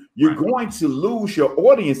two, you're going to lose your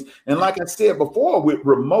audience. And like I said before, with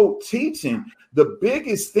remote teaching, the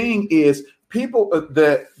biggest thing is people,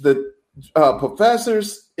 the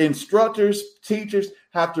professors, instructors, teachers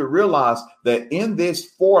have to realize that in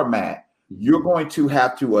this format, you're going to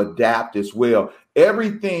have to adapt as well.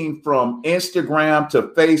 Everything from Instagram to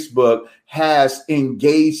Facebook has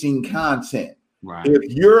engaging content. Right. If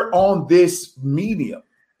you're on this medium,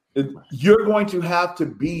 you're going to have to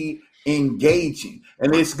be engaging.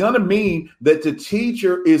 And it's going to mean that the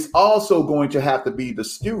teacher is also going to have to be the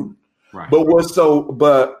student. Right.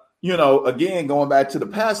 But again, going back to the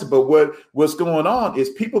pastor, but what's going on is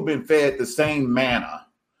people been fed the same manna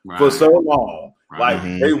for so long. Right. Like,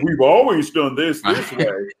 hey, we've always done this way.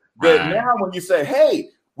 That now when you say, hey,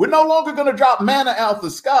 we're no longer going to drop manna out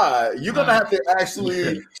the sky. You're going to have to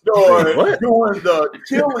actually start doing the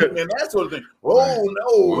killing and that sort of thing. Oh,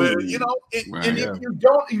 no. And if you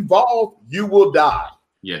don't evolve, you will die.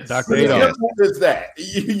 Yes. Dr. Adolf. Is that.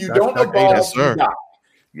 You don't evolve, you die.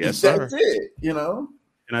 Yes, sir. That's it, Can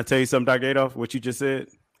I tell you something, Dr. Adolf, what you just said?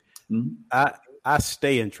 Mm-hmm. I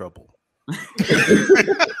stay in trouble.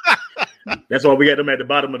 That's why we got them at the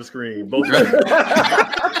bottom of the screen. Both of them.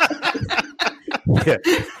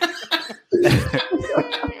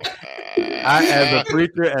 I, as a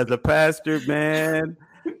preacher, as a pastor, man,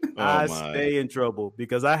 I stay in trouble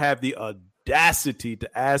because I have the audacity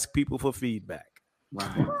to ask people for feedback.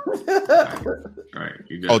 Right.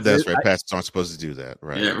 Oh, that's right. Pastors aren't supposed to do that,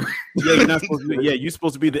 right? Yeah, you're not supposed to. Yeah, you're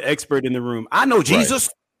supposed to be the expert in the room. I know Jesus.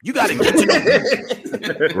 Right. You got to get to know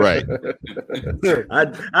him. Right.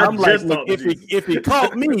 I'm like, if he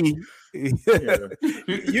caught me,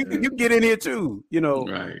 you get in here too.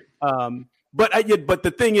 Right. But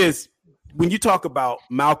the thing is, when you talk about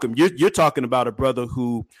Malcolm, you're talking about a brother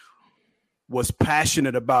who was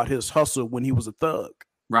passionate about his hustle when he was a thug.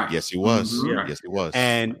 Right. Yes, he was. Mm-hmm. Yeah. Yes, he was.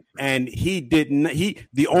 And he didn't.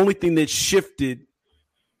 The only thing that shifted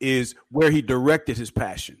is where he directed his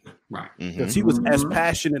passion. Right. Because he was as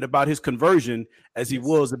passionate about his conversion as he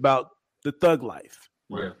was about the thug life.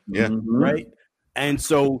 Right. Yeah. Right. And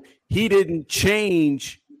so he didn't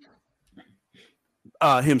change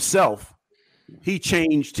himself, he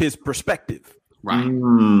changed his perspective. Right.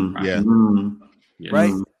 Yeah.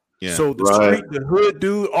 Right. Yeah. So the street, the hood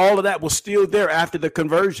dude, all of that was still there after the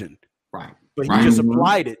conversion. Right. But he just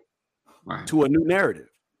applied it to a new narrative.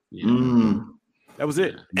 Yeah. That was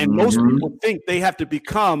it. And most people think they have to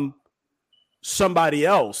become somebody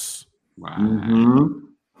else.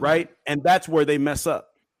 Right. And that's where they mess up.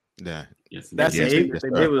 Yeah. Yes, that's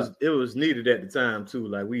it was needed at the time too.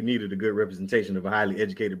 Like we needed a good representation of a highly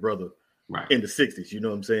educated brother in the 60s. You know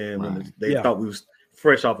what I'm saying? When they thought we was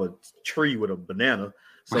fresh off a tree with a banana.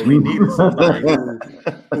 So we needed somebody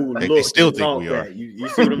who they still think we are. That. You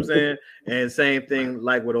see what I'm saying? And same thing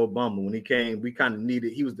like with Obama. When he came, we kind of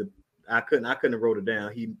needed, I couldn't have wrote it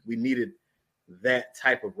down. We needed that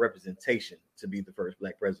type of representation to be the first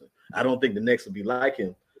black president. I don't think the next will be like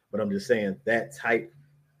him, but I'm just saying that type,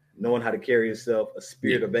 knowing how to carry yourself, a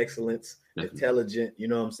spirit of excellence, intelligent, you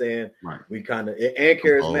know what I'm saying? Right. We kind of, and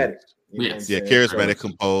charismatic. Charismatic,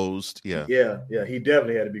 composed. Yeah, he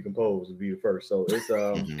definitely had to be composed to be the first. So it's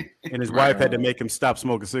and his wife had to make him stop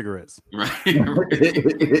smoking cigarettes. Right. I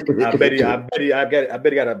bet he got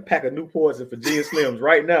a pack of Newports and Virginia Slims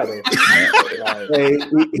right now though. Hey,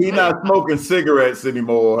 he not smoking cigarettes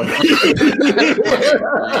anymore.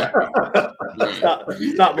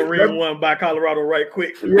 Stop Marine One by Colorado right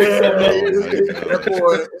quick. Yeah,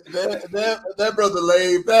 that brother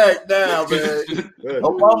laid back now, man.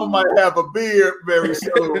 Obama might have a beard very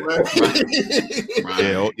soon, man.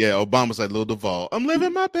 Yeah. Obama's like Lil Duval. I'm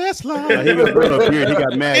living my best life. He was growing a beard. He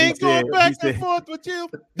got mad. Ain't going back and forth with you.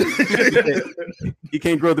 He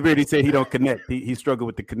can't grow the beard. He said he don't connect. He struggled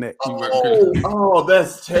with the connect. Oh,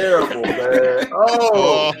 that's terrible, man.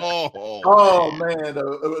 Man.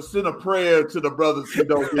 Send a prayer to the brothers who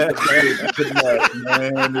don't get the beard connect,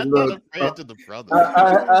 man. And look, to the brothers.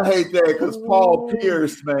 I hate that because Paul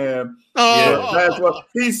Pierce, man. That's what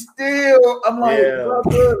he's still. I'm like,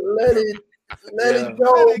 brother, let it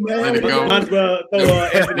go, man. Let it go. Throw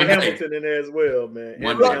Anthony Hamilton in there as well, man.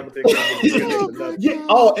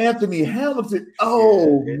 Anthony Hamilton.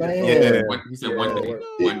 Oh, man. He said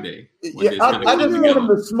one day. I just want him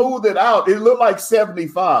to smooth it out. It looked like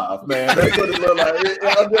 75, man. That's what it looked like.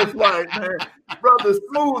 I'm just like, man, brother,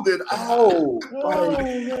 smooth it out.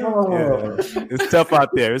 It's tough out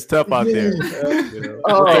there. That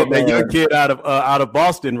young kid out of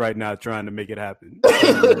Boston right now trying to make it happen.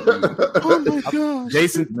 Oh my gosh.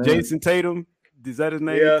 Jason Tatum. Is that his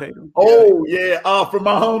name? Yeah. Tatum? Oh, yeah. From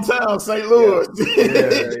my hometown, St. Louis.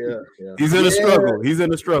 Yeah. He's in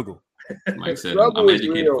a struggle. Mike said, I'm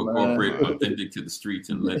educated for corporate, authentic to the streets,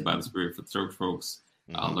 and led by the spirit for church folks.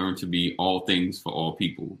 I'll learn to be all things for all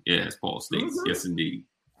people. Yeah, as Paul states. Yes, indeed.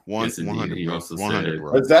 Yes, indeed. 100. He also 100,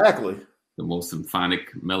 said, exactly. the most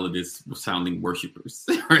symphonic, melodious sounding worshipers.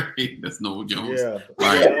 Right? That's Noel Jones. Yeah.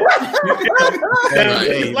 Right.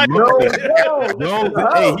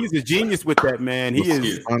 Hey, he's a genius with that, man. He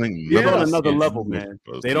is on another level, man.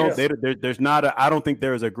 They don't. There's not. I don't think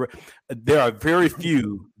there is a great. There are very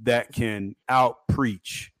few that can out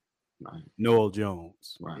preach Noel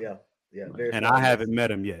Jones. Right. Yeah. And I haven't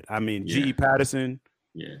met him yet. I mean, G.E. Patterson.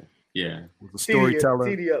 Yeah. Was a storyteller.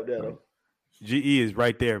 TD up there though. GE is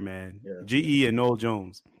right there, man. Yeah. GE and Noel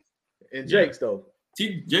Jones. And Jakes, though.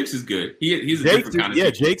 Jakes is good. He's a different kind of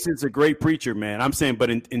teacher. Jakes is a great preacher, man. I'm saying,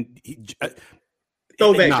 but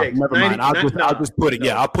throwback Jakes. Never mind. I'll just put it.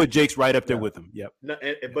 I'll put Jakes right up there with him. Yep.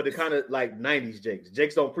 But the kind of like 90s Jakes.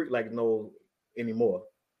 Jakes don't preach like Noel anymore.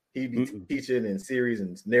 He be teaching in series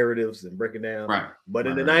and narratives and breaking down. Right. But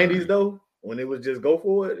in the 90s, though, when it was just go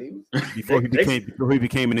for it, he was before he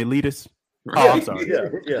became an elitist. Right. Oh, I'm sorry.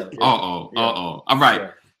 Yeah. All right. Yeah.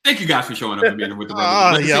 Thank you guys for showing up and being here with the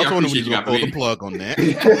brothers. I appreciate you pull the plug on that.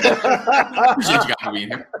 Appreciate you guys for being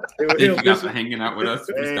here. Thank you guys for hanging out with us.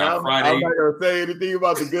 I'm not gonna say anything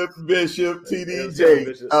about the good Bishop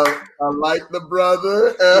TDJ. I like the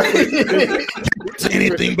brother. Say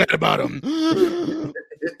anything bad about him.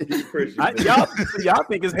 Y'all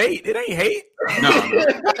think it's hate? It ain't hate. No.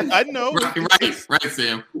 I know. Right,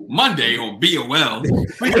 Sam. Monday on BOL.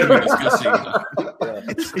 We're gonna be discussing.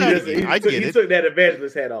 He took that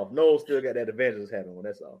evangelist hat off. Noel still got that evangelist hat on.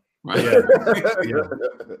 That's all. Right.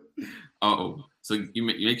 So you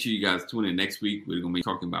make sure you guys tune in next week. We're gonna be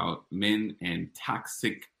talking about men and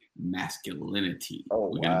toxic masculinity.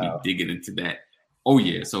 We're gonna be digging into that. Oh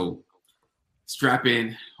yeah. So strap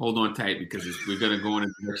in, hold on tight, because we're going to go in a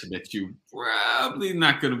direction that you probably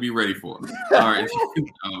not going to be ready for. All right.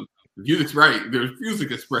 It's right. The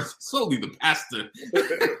Music Express, solely the pastor.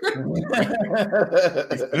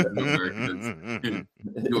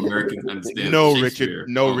 You Americans understand. No, Richard.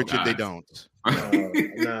 No, Richard, God. They don't.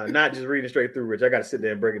 Nah, not just reading straight through, Rich. I got to sit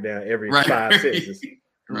there and break it down every 5 sentences.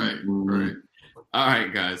 Right. All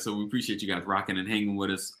right, guys. So we appreciate you guys rocking and hanging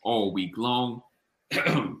with us all week long.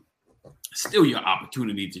 Still your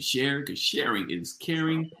opportunity to share, because sharing is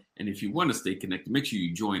caring. And if you want to stay connected, make sure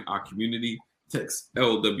you join our community. Text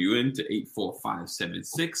LWN to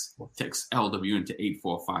 84576. Text LWN to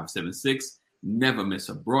 84576. Never miss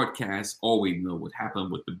a broadcast. Always know what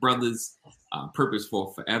happened with the brothers, Purpose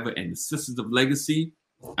for Forever, and the Sisters of Legacy.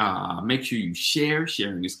 Make sure you share.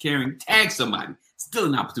 Sharing is caring. Tag somebody. Still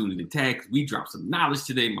an opportunity to tag. We dropped some knowledge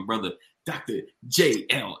today. My brother, Dr.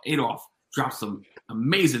 J.L. Adolph, dropped some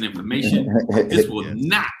amazing information. This will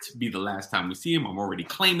not be the last time we see him. I'm already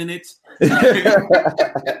claiming it.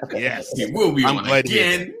 Yes. He will be on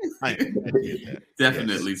again.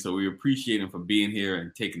 Definitely. So we appreciate him for being here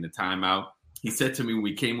and taking the time out. He said to me when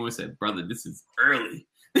we came on, he said, brother, this is early.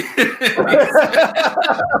 But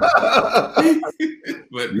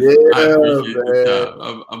yeah, I appreciate the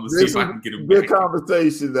time. I'm gonna see if I can get him good back.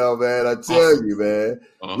 Conversation though, man. I tell you, man.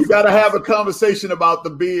 We got to have a conversation about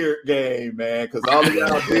the beard game, man, because all of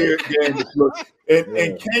y'all beard game is look.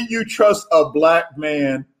 And can you trust a black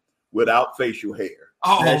man without facial hair?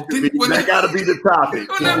 Oh, that got to be the topic.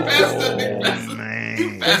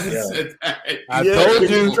 I told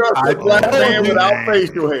you. Trust a black man without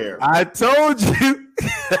facial hair. I told you.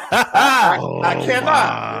 I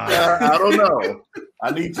cannot. I don't know. I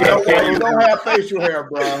need to know why you don't have facial hair,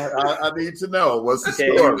 bro. I need to know what's the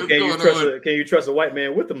story. Can you trust a white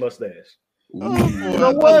man with a mustache?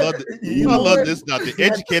 Oh, boy, I love it. I love this stuff. The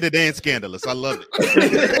educated and scandalous. I love it.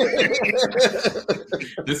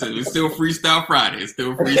 Listen, it's still Freestyle Friday. It's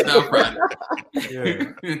still Freestyle Friday.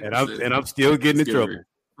 Yeah. And I'm still getting in trouble.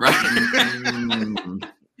 Right.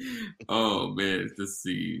 Oh man, let's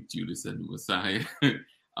see. Judas and the Messiah.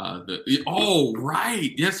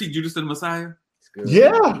 Right. You see Judas and the Messiah?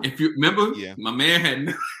 Yeah. If you remember, my man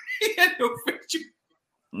had no picture.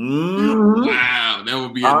 Mm-hmm. Wow, that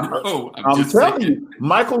would be a no. I'm telling you,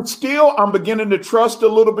 Michael Steele, I'm beginning to trust a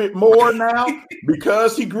little bit more now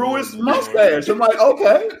because he grew his mustache. I'm like,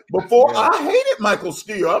 okay. Before I hated Michael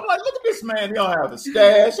Steele. I'm like, look at this man. He don't have a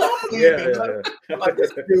stash. I don't believe it. I'm like,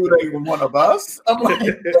 this dude ain't even one of us. I'm like,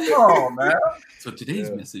 come on, man. So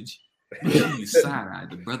today's message. You side-eye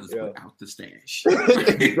the brothers without the stash.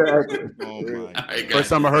 Exactly. Oh my. First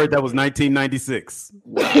time I heard that was 1996.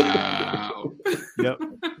 Wow. Yep.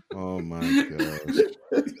 Oh my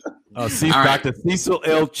gosh. Dr. Cecil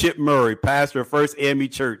L. Chip Murray, pastor of First AME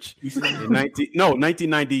Church in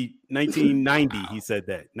 1990. He said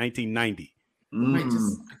that 1990. I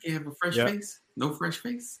can't have a fresh face. No fresh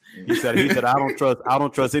face. He said I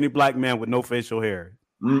don't trust any black man with no facial hair.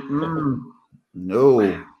 No.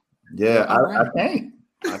 Wow. Yeah, I can't.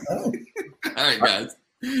 All right, guys.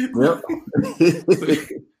 Yep.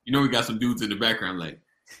 You know we got some dudes in the background like,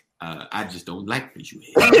 I just don't like facial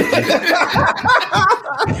hair.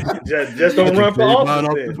 just don't run for office.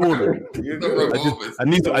 I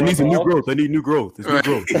need some new growth. I need new growth. It's new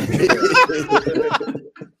growth. And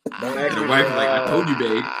the wife was like, I told you,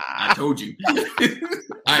 babe. I told you.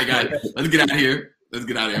 All right, guys. Let's get out of here.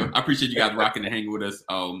 I appreciate you guys rocking and hanging with us.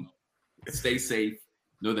 Stay safe.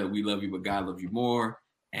 Know that we love you, but God loves you more.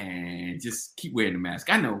 And just keep wearing the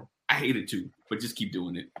mask. I know. I hate it too. But just keep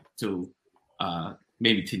doing it till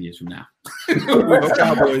maybe 10 years from now.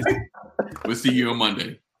 We'll see you on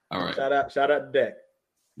Monday. All right. Shout out to Dak.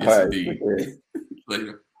 Yes, indeed.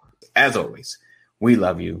 Later. As always, we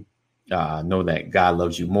love you. Know that God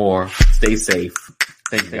loves you more. Stay safe.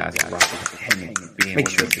 Thank you guys for rocking. Make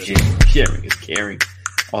sure to sharing is caring.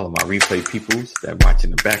 All of my replay peoples that watch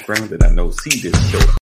in the background that I know see this show.